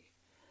to speak.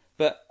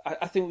 But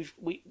I think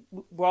we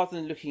rather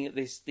than looking at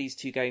these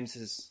 2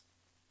 games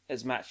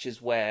as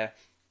matches where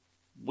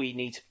we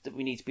need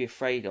to be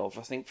afraid of,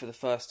 I think for the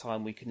first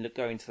time we can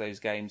go into those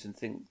games and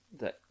think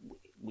that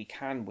we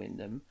can win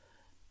them,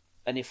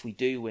 and if we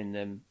do win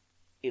them,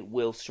 it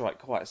will strike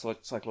quite a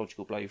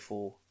psychological blow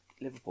for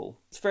Liverpool.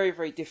 It's very,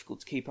 very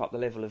difficult to keep up the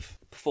level of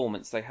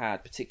performance they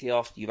had, particularly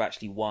after you've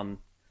actually won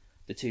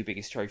the 2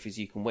 biggest trophies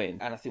you can win.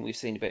 And I think we've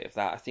seen a bit of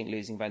that. I think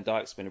losing Van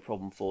Dijk's been a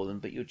problem for them,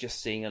 but you're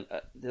just seeing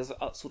there's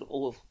sort of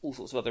all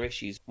sorts of other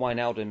issues.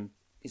 Wijnaldum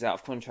is out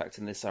of contract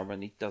in this summer,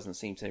 and he doesn't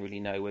seem to really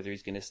know whether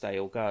he's going to stay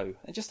or go.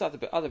 And just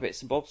other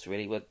bits and bobs,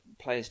 really, where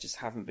players just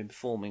haven't been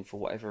performing for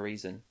whatever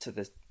reason to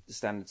the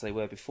standards they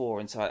were before.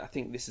 And so I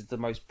think this is the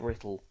most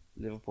brittle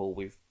Liverpool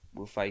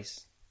we'll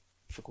face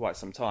for quite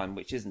some time,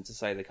 which isn't to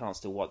say they can't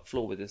still wipe the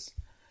floor with us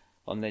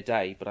on their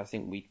day, but I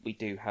think we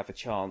do have a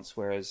chance,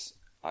 whereas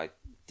I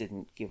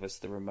didn't give us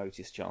the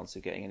remotest chance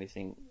of getting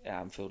anything at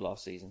Anfield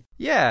last season.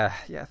 Yeah,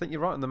 I think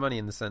you're right on the money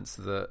in the sense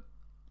that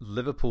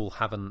Liverpool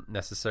haven't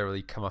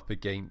necessarily come up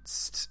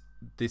against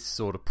this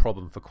sort of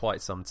problem for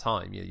quite some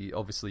time.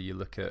 Obviously, you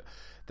look at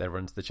their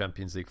run to the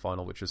Champions League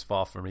final, which was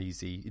far from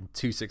easy in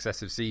 2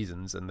 successive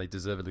seasons, and they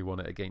deservedly won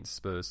it against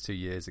Spurs 2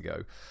 years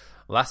ago.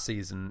 Last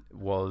season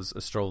was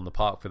a stroll in the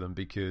park for them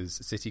because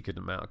City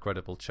couldn't mount a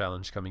credible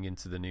challenge coming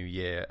into the new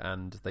year,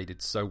 and they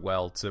did so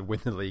well to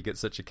win the league at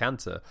such a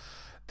canter.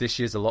 This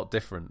year's a lot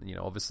different.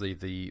 Obviously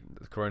the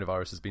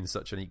coronavirus has been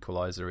such an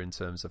equaliser in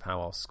terms of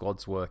how our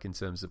squads work, in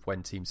terms of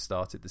when teams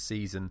started the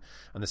season,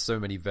 and there's so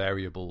many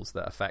variables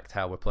that affect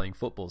how we're playing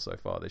football so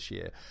far this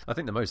year. I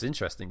think the most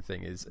interesting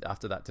thing is,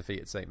 after that defeat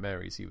at St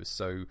Mary's, he was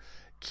so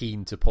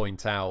keen to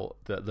point out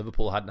that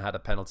Liverpool hadn't had a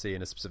penalty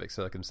in a specific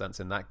circumstance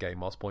in that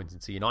game, whilst pointing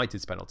to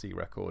United's penalty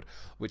record,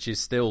 which is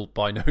still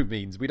by no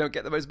means, we don't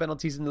get the most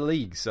penalties in the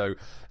league. So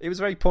it was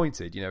very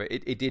pointed.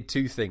 It did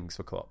 2 things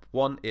for Klopp.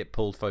 One, it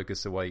pulled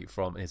focus away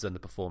from his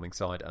underperforming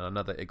side, and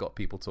another, it got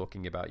people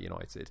talking about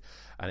United,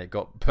 and it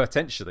got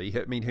potentially,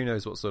 I mean, who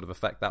knows what sort of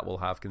effect that will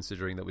have,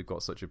 considering that we've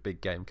got such a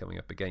big game coming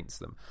up against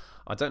them.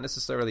 I don't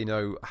necessarily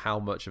know how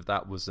much of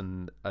that was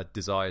a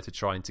desire to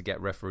trying to get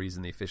referees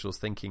and the officials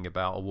thinking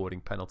about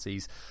awarding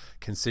penalties,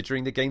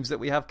 considering the games that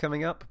we have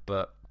coming up,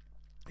 but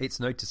it's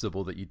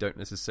noticeable that you don't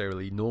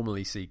necessarily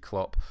normally see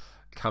Klopp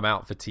come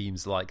out for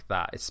teams like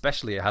that,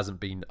 especially it hasn't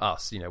been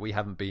us.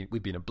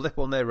 We've been a blip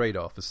on their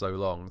radar for so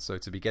long, so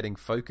to be getting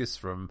focus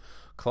from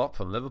Klopp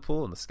and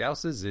Liverpool and the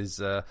Scousers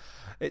is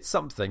it's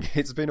something.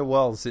 It's been a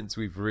while since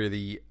we've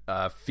really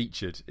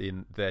featured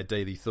in their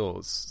daily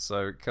thoughts,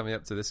 so coming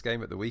up to this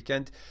game at the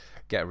weekend,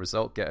 get a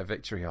result, get a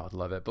victory, I'd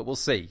love it, but we'll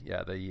see.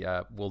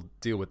 We'll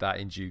deal with that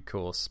in due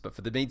course, but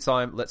for the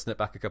meantime, let's nip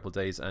back a couple of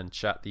days and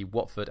chat the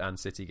Watford and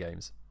City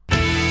games.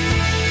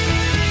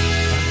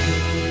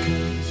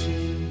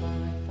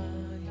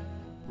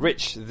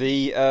 Rich,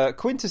 the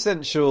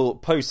quintessential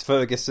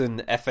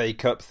post-Ferguson FA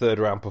Cup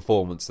third-round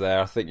performance there,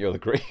 I think you'll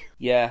agree.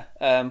 Yeah,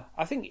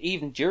 I think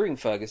even during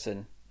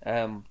Ferguson,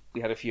 we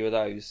had a few of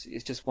those.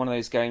 It's just one of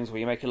those games where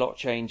you make a lot of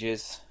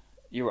changes,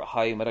 you're at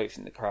home, I don't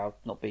think the crowd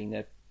not being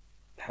there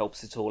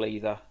helps at all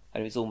either,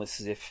 and it was almost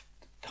as if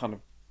kind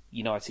of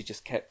United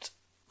just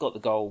got the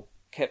goal,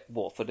 kept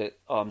Watford at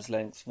arm's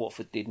length.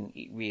 Watford didn't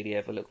really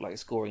ever look like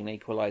scoring an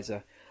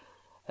equaliser,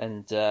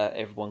 and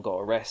everyone got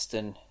a rest,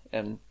 and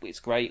it's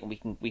great, and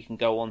we can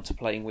go on to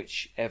playing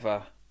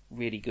whichever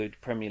really good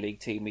Premier League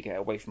team we get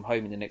away from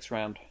home in the next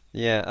round.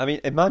 Yeah, I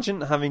mean,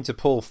 imagine having to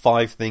pull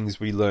 5 things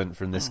we learnt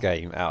from this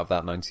game out of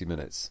that 90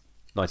 minutes.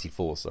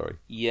 94, sorry.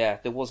 Yeah,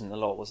 there wasn't a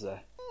lot, was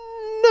there?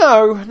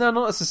 No, not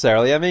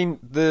necessarily. I mean,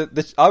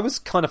 I was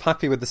kind of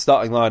happy with the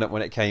starting lineup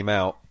when it came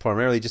out,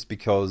 primarily just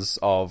because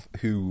of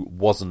who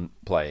wasn't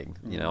playing.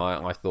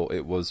 I thought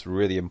it was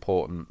really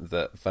important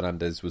that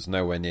Fernandes was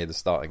nowhere near the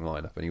starting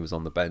lineup and he was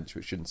on the bench,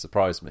 which shouldn't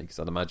surprise me because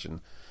I'd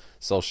imagine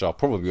Solskjaer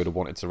probably would have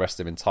wanted to rest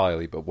him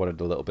entirely, but wanted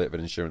a little bit of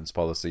an insurance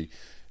policy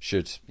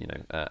should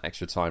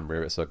extra time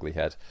rear its ugly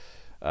head.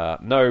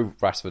 No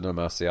Rashford, no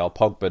Martial,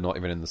 Pogba not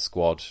even in the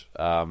squad.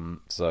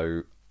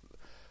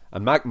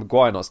 And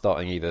Maguire not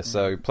starting either,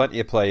 so plenty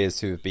of players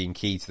who have been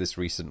key to this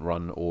recent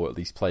run, or at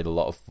least played a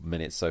lot of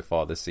minutes so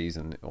far this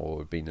season, or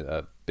have been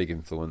a big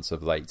influence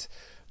of late,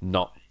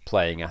 not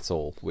playing at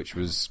all, which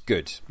was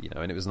good,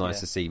 and it was nice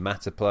to see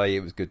Mata play.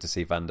 It was good to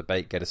see Van der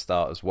Beek get a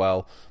start as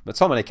well.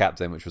 McTominay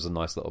captain, which was a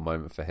nice little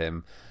moment for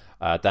him.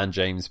 Dan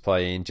James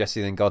playing,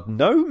 Jesse Lingard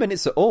no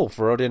minutes at all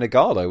for Odion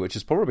Ighalo, which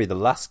is probably the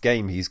last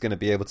game he's going to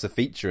be able to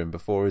feature in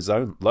before his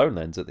own loan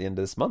ends at the end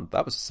of this month.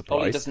 That was a surprise.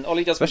 Ollie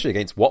doesn't, especially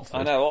against Watford.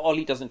 I know,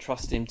 Ollie doesn't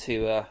trust him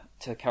to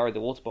carry the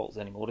water bottles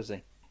anymore, does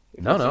he?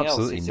 No,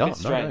 absolutely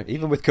not. No.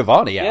 Even with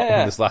Cavani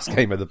out in this last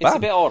game of the ban. It's a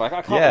bit odd.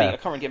 I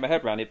can't really get my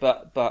head around it.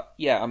 But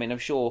yeah, I mean, I'm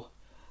sure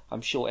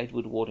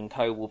Edward Ward and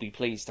co will be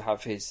pleased to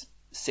have his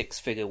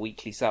 6-figure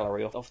weekly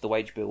salary off the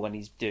wage bill when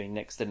he's doing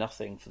next to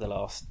nothing for the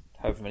last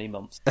however many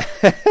months.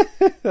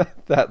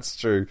 That's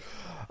true.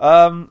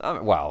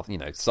 Well,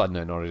 side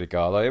note, Odion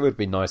Ighalo, it would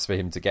be nice for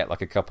him to get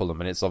like a couple of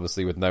minutes,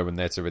 obviously with no one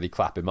there to really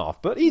clap him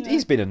off. But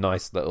he's been a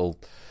nice little.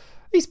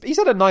 He's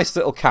had a nice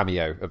little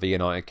cameo of a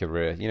United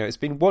career. It's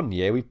been 1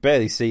 year. We've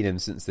barely seen him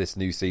since this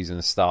new season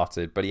has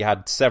started, but he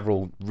had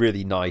several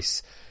really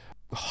nice,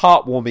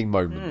 heartwarming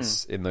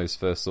moments in those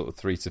first sort of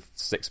 3 to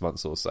 6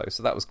 months or so.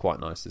 So that was quite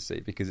nice to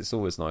see, because it's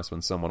always nice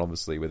when someone,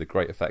 obviously, with a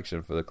great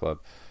affection for the club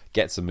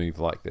gets a move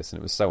like this.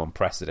 And it was so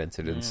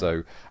unprecedented and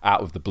so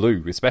out of the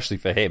blue, especially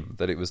for him,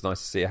 that it was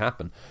nice to see it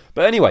happen.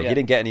 But anyway, he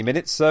didn't get any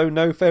minutes, so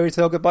no fairy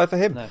tale goodbye for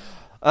him.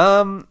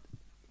 No.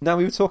 Now,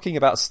 we were talking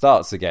about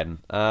starts again.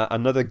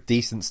 Another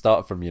decent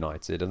start from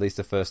United, at least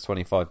the first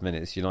 25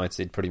 minutes.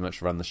 United pretty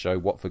much ran the show.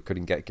 Watford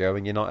couldn't get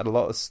going. United had a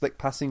lot of slick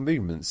passing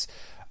movements.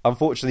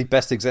 Unfortunately,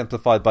 best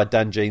exemplified by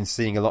Dan James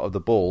seeing a lot of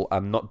the ball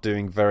and not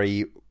doing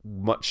very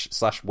much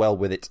 / well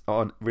with it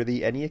on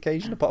really any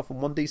occasion, apart from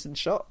one decent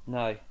shot.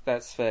 No,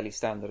 that's fairly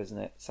standard, isn't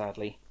it,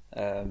 sadly?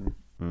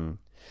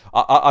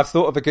 I've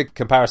thought of a good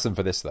comparison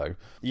for this, though.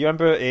 You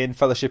remember in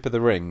Fellowship of the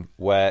Ring,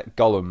 where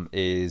Gollum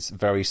is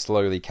very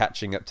slowly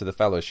catching up to the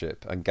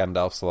Fellowship, and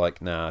Gandalf's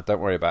like, nah, don't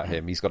worry about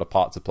him. He's got a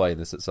part to play in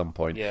this at some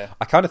point. Yeah.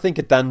 I kind of think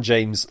of Dan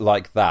James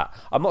like that.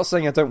 I'm not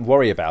saying I don't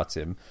worry about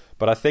him,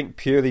 but I think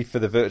purely for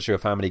the virtue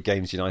of how many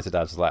games United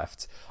has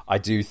left, I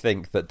do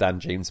think that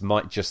Dan James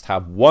might just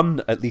have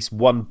at least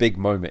one big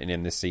moment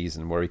in this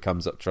season where he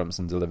comes up trumps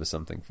and delivers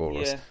something for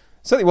us.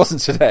 Certainly wasn't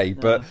today,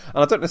 but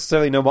and I don't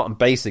necessarily know what I'm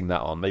basing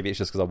that on. Maybe it's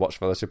just because I watched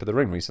Fellowship of the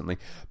Ring recently.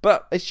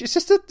 But it's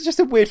just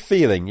a weird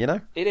feeling,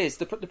 It is.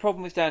 The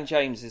problem with Dan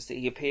James is that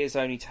he appears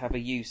only to have a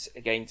use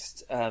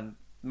against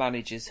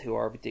managers who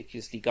are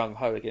ridiculously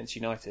gung-ho against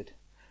United.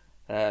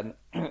 And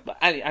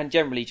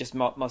generally just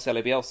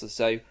Marcelo Bielsa.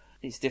 So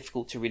it's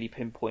difficult to really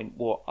pinpoint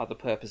what other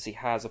purpose he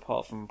has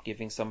apart from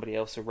giving somebody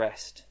else a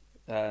rest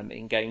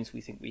in games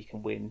we think we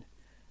can win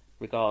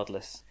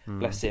regardless.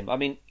 Bless him. I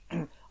mean,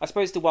 I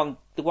suppose the one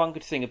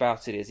good thing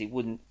about it is it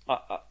wouldn't.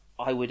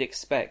 I would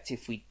expect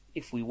if we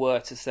were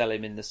to sell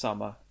him in the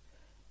summer,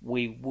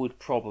 we would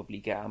probably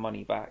get our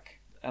money back.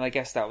 And I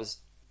guess that was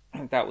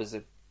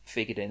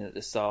figured in at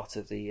the start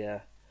of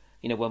the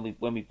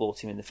when we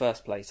bought him in the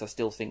first place. I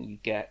still think you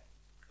get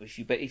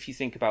if you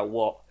think about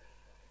what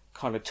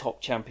kind of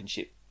top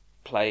Championship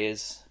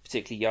players,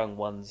 particularly young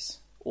ones,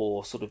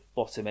 or sort of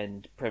bottom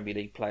end Premier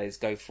League players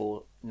go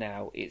for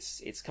now,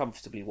 it's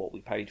comfortably what we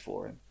paid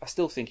for him. I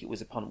still think it was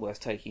a punt worth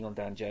taking on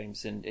Dan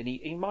James, and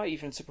he might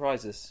even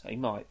surprise us. He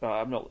might, but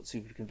I'm not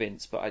super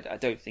convinced. But I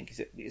don't think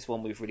it's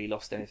one we've really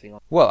lost anything on.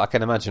 Well, I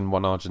can imagine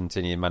one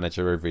Argentinian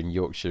manager over in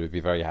Yorkshire would be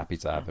very happy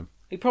to have him.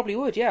 He probably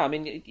would, yeah. I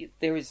mean,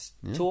 there is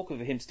talk of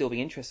him still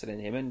being interested in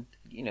him, and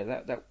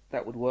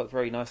that would work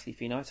very nicely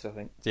for United, I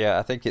think. Yeah,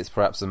 I think it's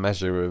perhaps a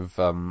measure of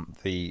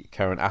the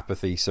current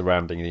apathy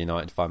surrounding the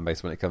United fan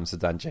base when it comes to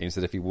Dan James,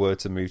 that if he were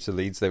to move to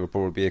Leeds, there would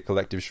probably be a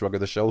collective shrug of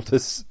the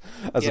shoulders,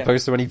 as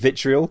opposed to any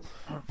vitriol.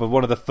 But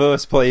one of the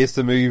first players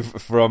to move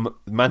from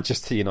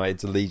Manchester United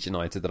to Leeds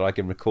United that I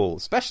can recall,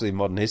 especially in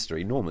modern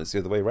history. Normally it's the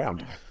other way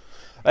around.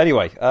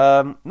 Anyway,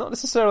 not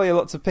necessarily a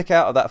lot to pick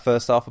out of that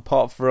first half,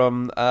 apart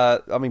from,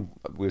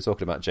 we were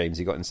talking about James.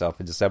 He got himself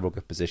into several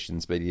good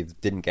positions, but he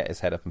didn't get his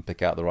head up and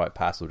pick out the right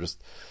pass, or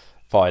just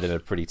fired in a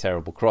pretty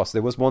terrible cross.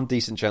 There was one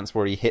decent chance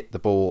where he hit the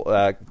ball.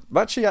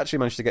 Actually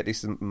managed to get a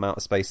decent amount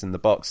of space in the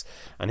box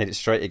and hit it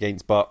straight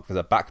against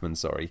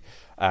Backman,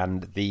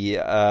 and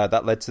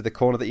that led to the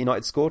corner that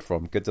United scored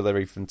from. Good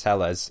delivery from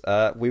Tellez.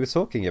 We were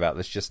talking about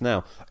this just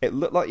now. It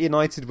looked like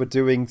United were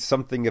doing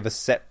something of a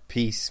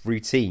set-piece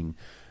routine,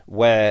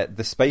 where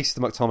the space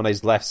to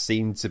McTominay's left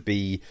seemed to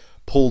be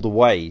pulled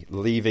away,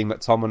 leaving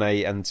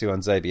McTominay and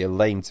Tuanzebe a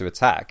lane to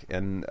attack.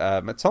 And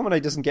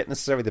McTominay doesn't get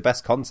necessarily the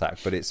best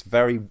contact, but it's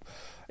very,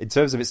 in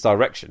terms of its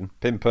direction,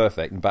 pin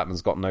perfect, and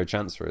Batman's got no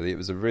chance really. It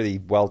was a really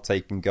well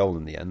taken goal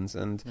in the end,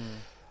 and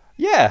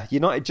yeah,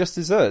 United just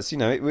desserts.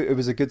 It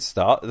was a good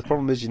start. The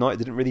problem is United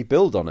didn't really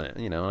build on it.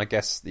 And I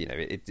guess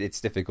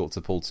it's difficult to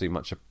pull too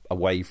much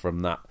away from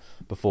that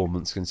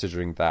performance,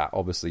 considering that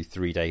obviously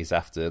 3 days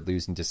after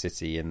losing to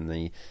City in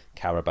the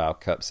Carabao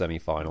Cup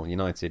semi-final,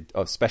 United,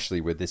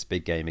 especially with this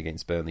big game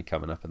against Burnley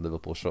coming up and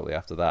Liverpool shortly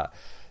after that,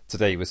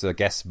 today was, I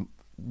guess,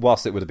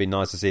 whilst it would have been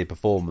nice to see a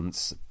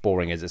performance,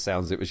 boring as it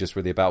sounds, it was just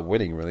really about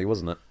winning, really,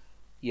 wasn't it?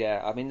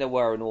 Yeah, I mean, there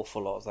were an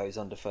awful lot of those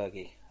under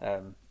Fergie.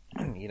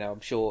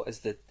 I'm sure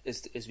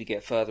as we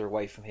get further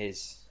away from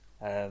his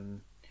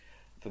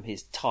from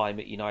his time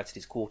at United,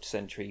 his quarter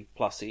century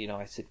plus at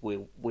United,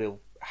 will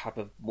have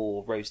a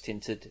more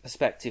rose-tinted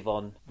perspective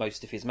on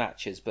most of his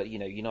matches. But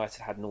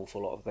United had an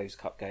awful lot of those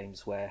cup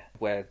games where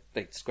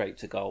they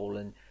scraped a goal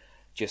and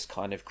just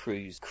kind of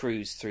cruised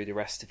through the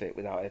rest of it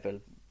without ever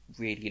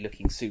really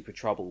looking super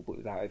troubled, but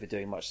without ever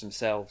doing much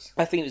themselves.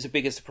 I think it was a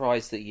bigger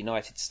surprise that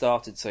United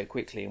started so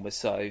quickly and were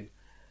so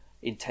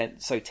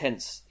intense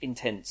in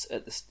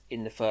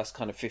the first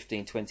kind of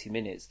 15-20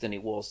 minutes than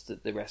it was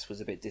that the rest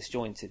was a bit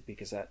disjointed,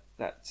 because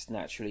that's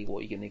naturally what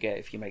you're going to get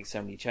if you make so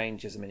many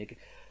changes. I mean,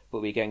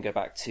 but we again go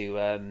back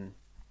to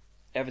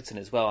Everton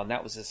as well, and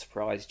that was a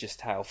surprise just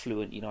how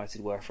fluent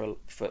United were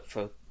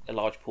for a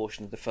large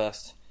portion of the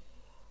first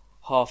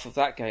half of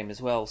that game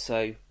as well.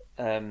 So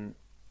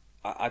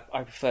I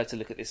prefer to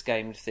look at this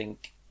game and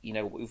think,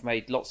 we've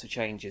made lots of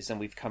changes and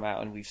we've come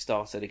out and we've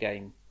started a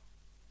game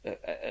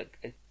at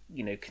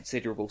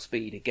considerable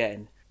speed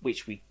again,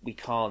 which we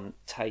can't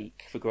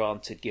take for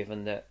granted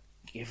given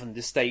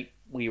the state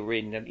we were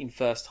in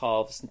first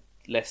halves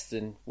less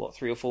than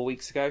 3 or 4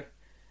 weeks ago,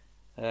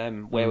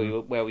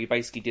 where we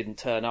basically didn't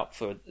turn up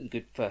for a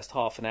good first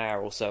half an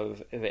hour or so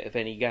of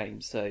any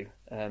game. So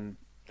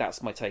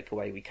that's my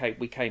takeaway.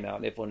 We came out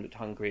and everyone looked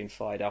hungry and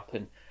fired up,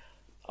 and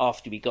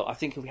after I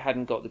think if we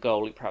hadn't got the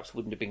goal, it perhaps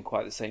wouldn't have been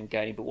quite the same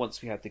game. But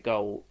once we had the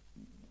goal,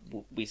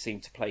 we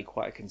seemed to play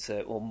quite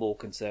a more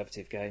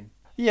conservative game.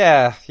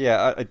 Yeah.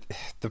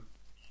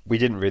 We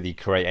didn't really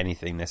create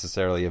anything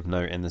necessarily of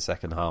note in the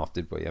second half,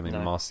 did we? I mean,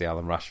 no. Martial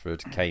and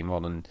Rashford came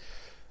on, and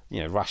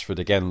Rashford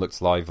again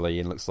looks lively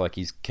and looks like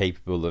he's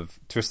capable of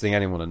twisting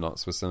anyone in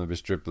knots with some of his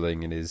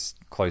dribbling and his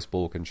close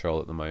ball control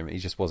at the moment. He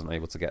just wasn't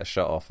able to get a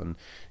shot off, and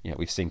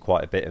we've seen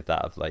quite a bit of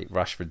that of late.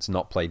 Rashford's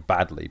not played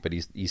badly, but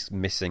he's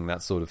missing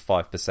that sort of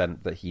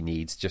 5% that he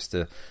needs just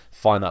to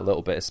find that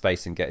little bit of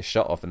space and get a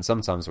shot off. And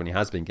sometimes when he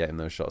has been getting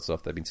those shots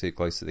off, they've been too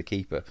close to the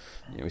keeper.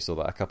 We saw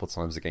that a couple of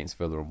times against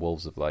Villa and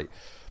Wolves of late.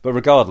 But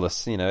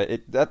regardless, I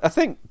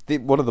think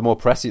one of the more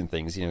prescient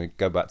things,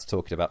 go back to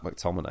talking about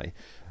McTominay.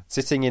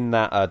 Sitting in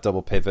that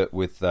double pivot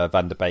with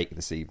Van der Beek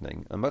this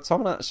evening, and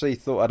McTominay actually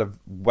thought had a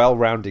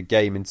well-rounded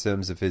game in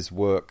terms of his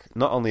work,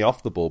 not only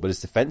off the ball but his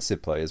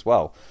defensive play as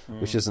well.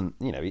 Which isn't,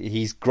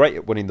 he's great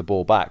at winning the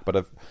ball back,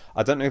 but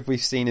I don't know if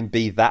we've seen him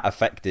be that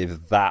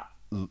effective that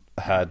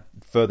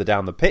further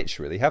down the pitch,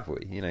 really, have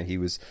we? He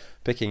was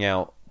picking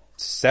out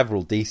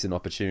several decent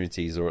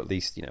opportunities, or at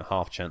least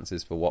half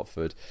chances for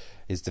Watford.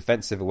 His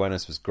defensive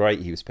awareness was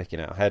great. He was picking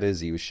out headers.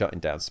 He was shutting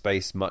down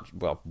space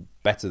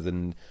better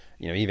than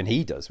even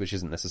he does, which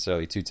isn't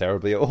necessarily too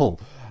terribly at all.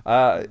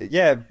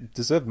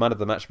 Deserved man of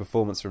the match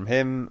performance from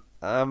him.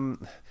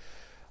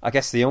 I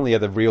guess the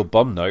only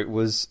bomb note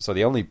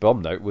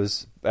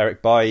was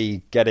Eric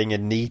Bailly getting a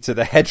knee to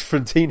the head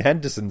from Dean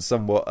Henderson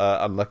somewhat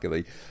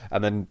unluckily,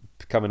 and then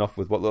coming off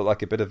with what looked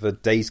like a bit of a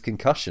dazed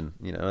concussion.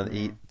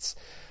 And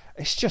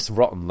it's just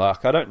rotten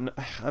luck.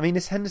 I mean,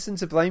 is Henderson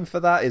to blame for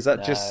that? Is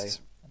that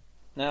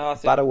I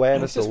think bad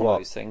awareness or what? One of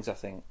those things, I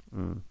think.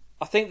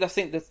 I think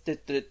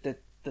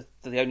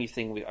the only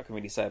thing I can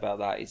really say about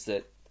that is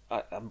that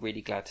I'm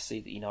really glad to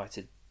see that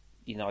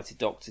United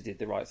doctor did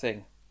the right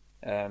thing,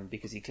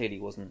 because he clearly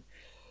wasn't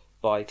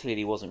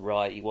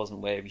right. He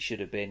wasn't where he should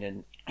have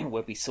been, and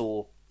where we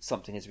saw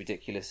something as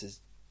ridiculous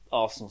as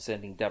Arsenal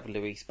sending David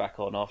Luiz back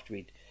on after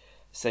he'd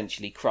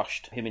essentially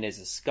crushed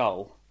Jimenez's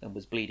skull and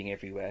was bleeding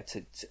everywhere.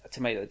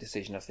 To make that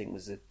decision, I think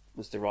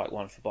was the right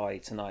one for Bailly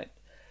tonight.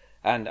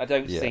 And I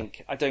don't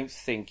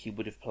think he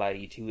would have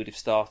played. He would have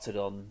started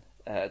on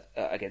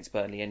against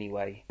Burnley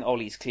anyway.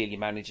 Ollie's clearly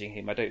managing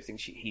him. I don't think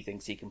he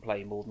thinks he can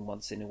play more than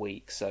once in a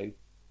week. So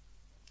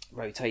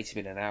rotate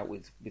him in and out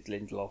with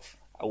Lindelof,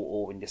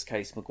 or in this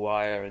case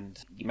Maguire, and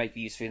you make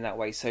use of him that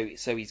way. So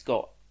he's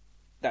got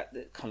that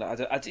kind of.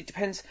 It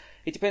depends.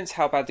 It depends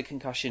how bad the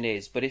concussion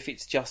is. But if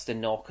it's just a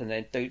knock and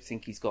they don't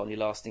think he's got any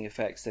lasting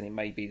effects, then it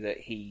may be that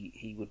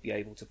he would be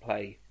able to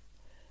play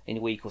in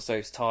a week or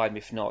so's time.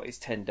 If not, it's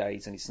 10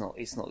 days, and it's not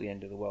the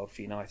end of the world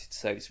for United.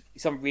 So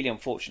it's really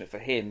unfortunate for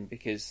him,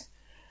 because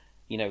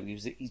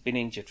he's been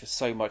injured for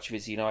so much of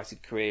his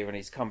United career, and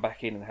he's come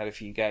back in and had a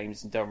few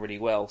games and done really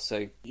well.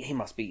 So he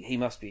must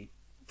be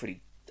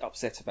pretty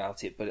upset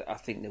about it. But I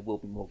think there will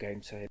be more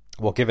games for him.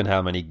 Well, given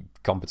how many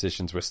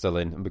competitions we're still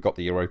in, and we've got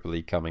the Europa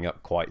League coming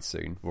up quite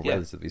soon,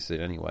 relatively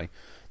soon anyway,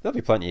 there'll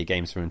be plenty of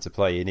games for him to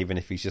play, and even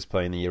if he's just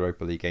playing the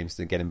Europa League games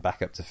to get him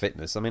back up to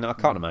fitness, I mean, I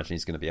can't imagine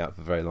he's going to be out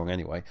for very long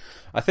anyway.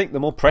 I think the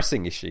more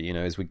pressing issue,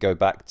 as we go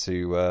back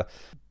to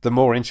the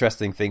more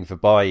interesting thing for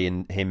Bailly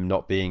in him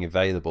not being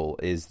available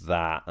is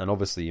that, and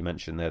obviously you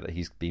mentioned there that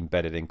he's been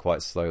bedded in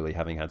quite slowly,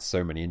 having had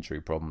so many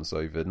injury problems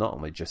over not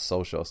only just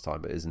Solskjaer's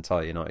time, but his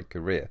entire United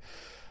career.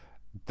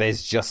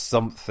 There's just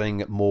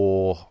something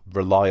more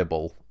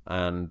reliable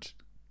and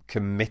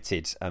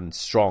committed and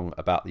strong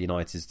about the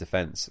United's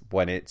defence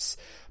when it's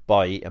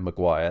Bailly and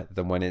Maguire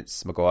than when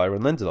it's Maguire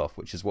and Lindelof,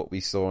 which is what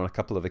we saw on a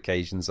couple of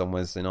occasions on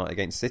Wednesday night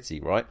against City,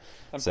 right?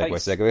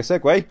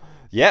 Segue.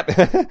 Yep.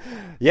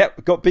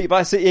 Yep, got beat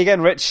by City again,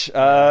 Rich.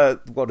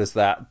 What is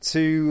that?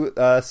 2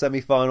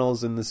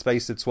 semi-finals in the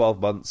space of 12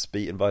 months,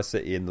 beaten by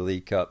City in the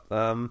League Cup.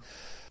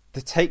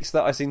 The takes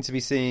that I seem to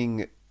be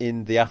seeing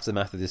in the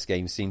aftermath of this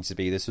game seem to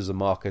be this was a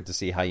marker to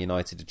see how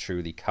United had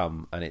truly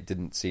come, and it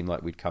didn't seem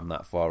like we'd come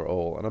that far at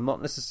all. And I'm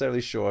not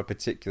necessarily sure I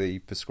particularly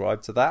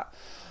prescribe to that.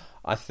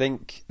 I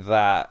think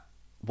that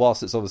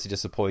whilst it's obviously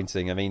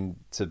disappointing, I mean,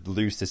 to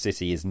lose to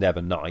City is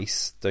never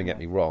nice, don't get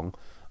me wrong.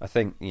 I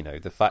think,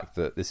 the fact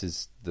that this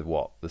is the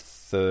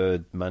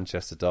 3rd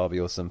Manchester derby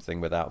or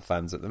something without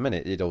fans at the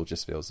minute, it all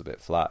just feels a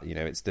bit flat.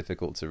 It's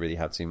difficult to really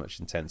have too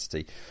much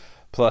intensity.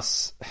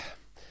 Plus,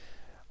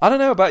 I don't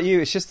know about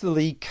you, it's just the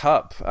League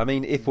Cup. I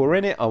mean, if we're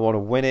in it, I want to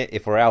win it.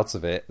 If we're out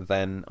of it,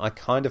 then I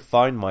kind of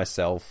find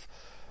myself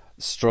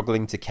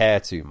struggling to care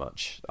too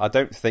much. I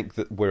don't think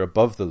that we're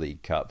above the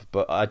League Cup,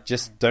 but I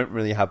just don't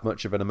really have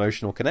much of an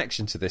emotional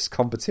connection to this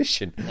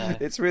competition. No.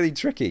 It's really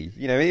tricky.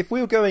 If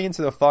we were going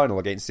into the final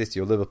against City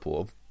or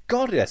Liverpool,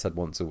 God, yes, I'd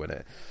want to win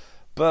it.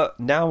 But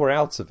now we're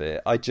out of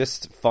it, I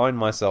just find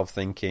myself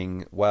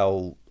thinking,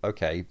 well,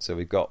 okay, so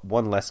we've got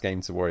one less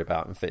game to worry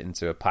about and fit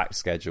into a packed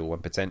schedule when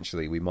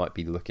potentially we might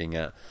be looking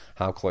at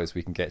how close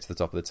we can get to the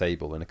top of the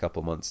table in a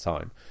couple of months'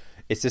 time.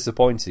 It's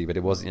disappointing, but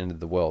it wasn't the end of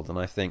the world, and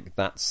I think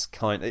that's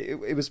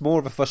it was more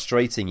of a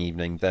frustrating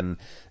evening than,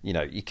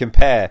 you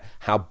compare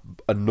how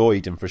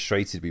annoyed and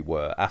frustrated we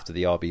were after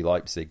the RB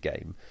Leipzig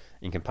game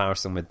in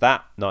comparison with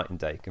that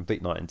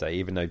complete night and day,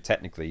 even though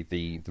technically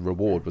the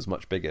reward was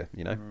much bigger,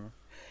 Mm-hmm.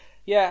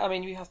 Yeah, I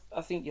mean,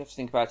 I think you have to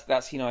think about it.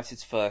 That's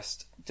United's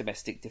first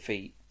domestic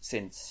defeat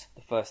since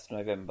the 1st of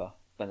November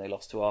when they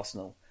lost to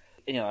Arsenal.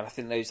 And I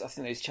think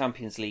those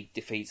Champions League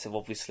defeats have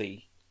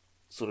obviously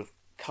sort of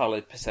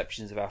coloured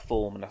perceptions of our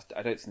form, and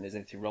I don't think there's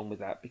anything wrong with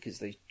that because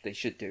they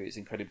should do. It's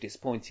incredibly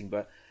disappointing,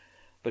 but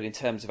in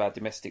terms of our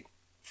domestic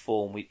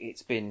form,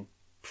 it's been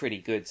pretty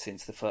good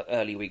since the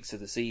early weeks of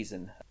the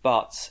season.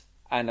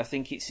 And I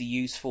think it's a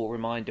useful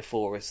reminder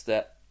for us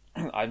that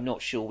I'm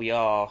not sure we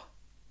are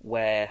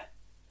where.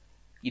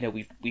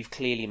 We've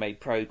clearly made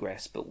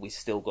progress, but we've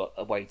still got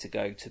a way to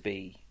go to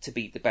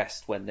beat the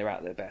best when they're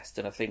at their best.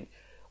 And I think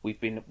we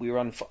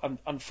were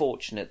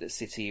unfortunate that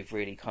City have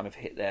really kind of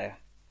hit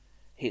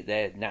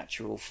their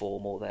natural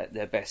form or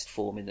their best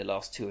form in the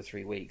last 2 or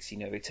 3 weeks.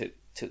 They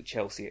took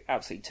Chelsea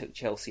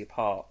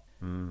apart.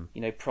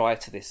 Prior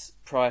to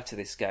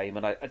this game,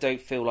 and I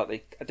don't feel like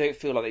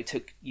they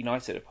took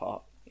United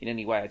apart in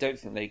any way. I don't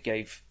think they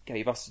gave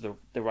us the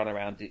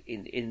runaround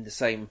in the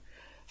same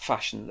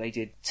fashion that they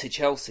did to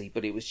Chelsea,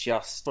 but it was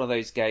just one of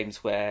those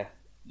games where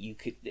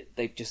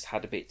they've just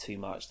had a bit too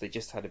much. They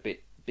just had a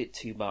bit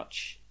too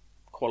much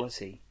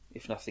quality,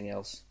 if nothing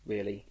else,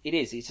 really.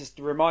 It's just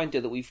a reminder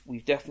that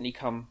we've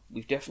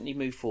definitely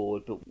moved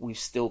forward, but we've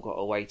still got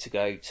a way to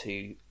go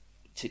to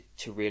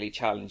really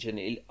challenge.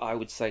 And I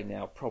would say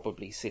now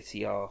probably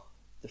City are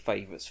the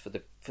favourites for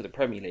the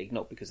Premier League,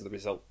 not because of the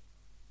result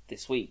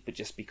this week, but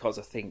just because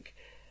I think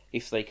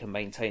if they can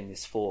maintain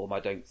this form, I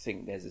don't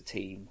think there's a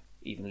team,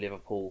 even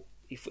Liverpool,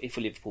 if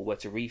Liverpool were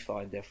to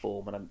refine their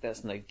form, and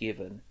that's no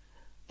given,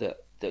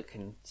 that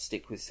can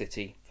stick with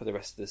City for the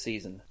rest of the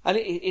season. And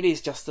it is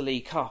just the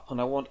League Cup,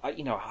 and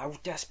I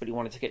desperately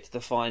wanted to get to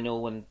the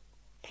final and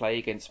play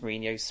against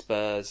Mourinho's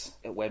Spurs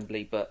at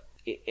Wembley, but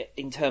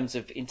in terms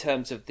of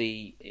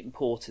the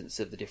importance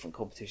of the different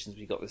competitions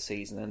we've got this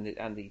season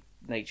and the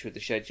nature of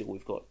the schedule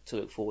we've got to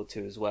look forward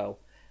to as well,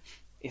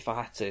 if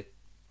I had to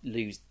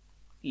lose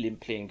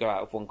limply and go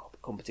out of one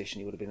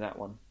competition, it would have been that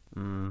one.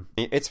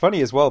 It's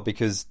funny as well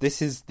because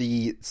this is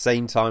the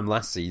same time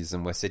last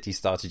season where City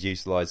started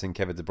utilising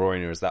Kevin De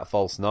Bruyne as that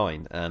false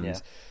nine,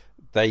 and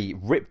they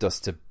ripped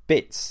us to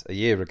bits a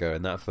year ago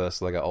in that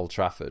first leg at Old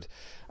Trafford.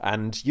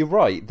 And you're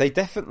right, they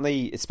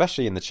definitely,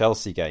 especially in the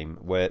Chelsea game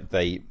where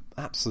they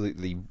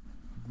absolutely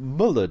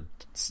mullered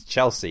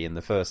Chelsea in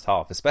the first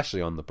half,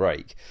 especially on the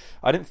break.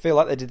 I didn't feel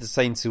like they did the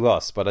same to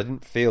us, but I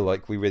didn't feel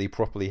like we really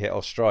properly hit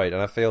our stride,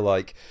 and I feel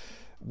like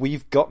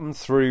we've gotten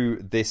through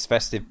this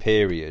festive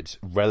period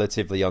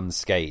relatively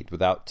unscathed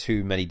without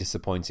too many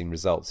disappointing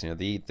results.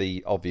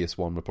 The obvious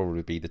one would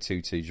probably be the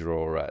 2-2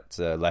 draw at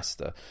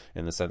Leicester,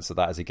 in the sense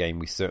that is a game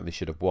we certainly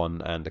should have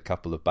won, and a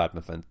couple of bad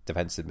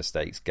defensive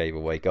mistakes gave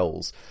away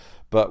goals.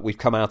 But we've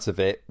come out of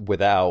it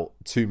without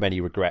too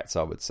many regrets,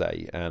 I would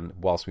say. And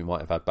whilst we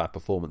might have had bad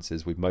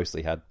performances, we've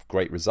mostly had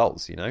great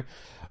results,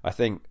 I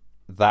think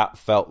that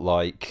felt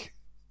like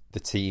the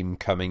team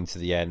coming to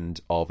the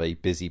end of a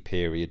busy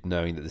period,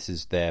 knowing that this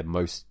is the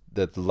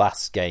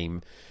last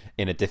game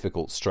in a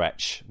difficult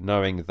stretch,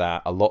 knowing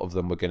that a lot of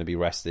them were going to be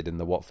rested in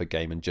the Watford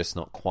game and just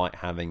not quite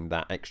having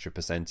that extra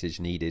percentage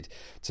needed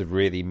to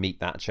really meet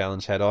that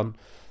challenge head on.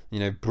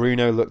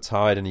 Bruno looked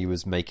tired and he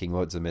was making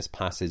loads of missed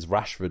passes.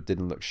 Rashford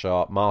didn't look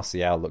sharp.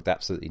 Martial looked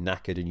absolutely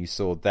knackered, and you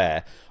saw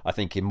there, I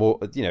think, in more,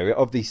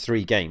 of these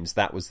 3 games,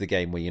 that was the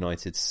game where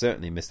United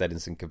certainly missed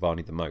Edinson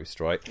Cavani the most,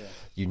 right? Yeah.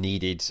 You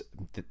needed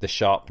the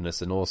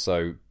sharpness, and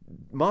also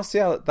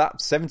Martial at that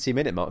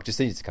 70-minute mark just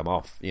needed to come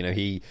off.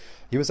 He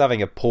was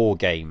having a poor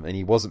game and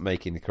he wasn't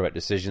making the correct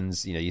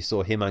decisions. You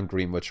saw him and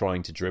Green were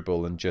trying to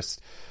dribble and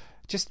just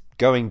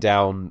going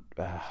down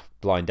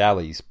blind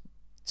alleys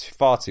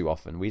far too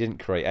often. We didn't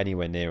create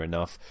anywhere near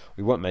enough.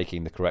 We weren't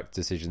making the correct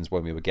decisions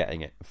when we were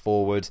getting it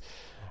forward.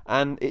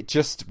 And it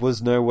just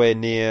was nowhere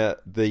near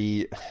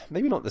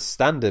maybe not the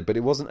standard, but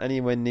it wasn't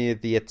anywhere near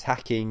the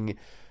attacking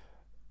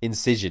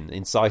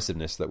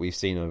incisiveness that we've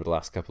seen over the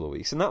last couple of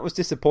weeks. And that was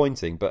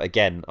disappointing. But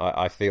again,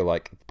 I feel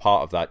like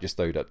part of that just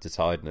owed up to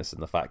tiredness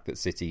and the fact that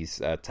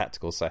City's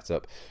tactical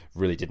setup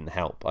really didn't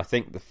help. I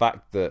think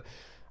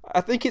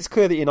it's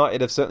clear that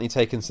United have certainly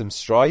taken some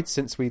strides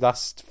since we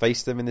last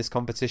faced them in this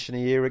competition a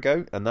year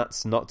ago, and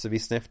that's not to be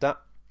sniffed at.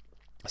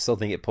 I still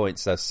think it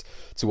points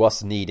to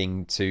us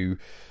needing to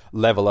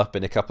level up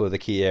in a couple of the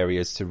key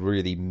areas to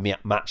really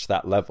match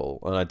that level.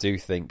 And I do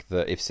think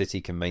that if City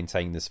can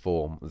maintain this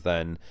form,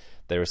 then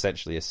they're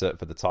essentially a cert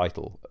for the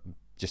title,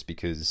 just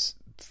because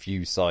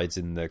few sides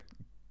in the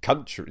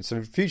country,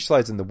 so few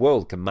sides in the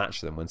world can match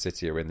them when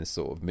City are in this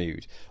sort of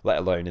mood, let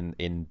alone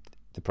in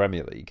the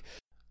Premier League.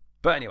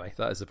 But anyway,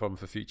 that is a problem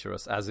for future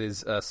us, as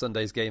is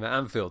Sunday's game at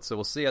Anfield. So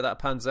we'll see how that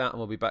pans out, and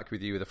we'll be back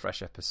with you with a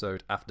fresh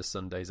episode after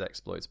Sunday's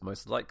exploits,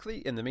 most likely.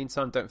 In the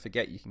meantime, don't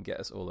forget you can get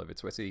us all over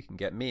Twitter. You can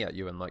get me at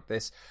Ewan Like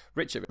This,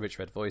 Rich at Rich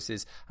Red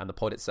Voices, and the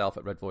pod itself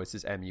at Red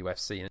Voices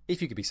MUFC. And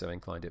if you could be so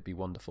inclined, it'd be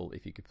wonderful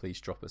if you could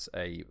please drop us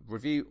a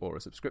review or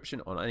a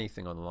subscription on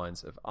anything on the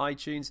lines of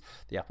iTunes,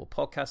 the Apple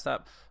Podcast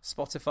app,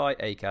 Spotify,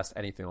 Acast,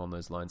 anything on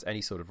those lines.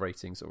 Any sort of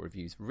ratings or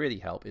reviews really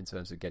help in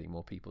terms of getting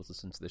more people to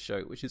listen to the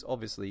show, which is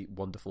obviously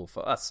wonderful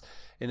for us.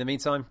 In the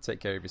meantime, take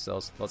care of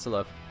yourselves. Lots of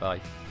love.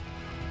 Bye.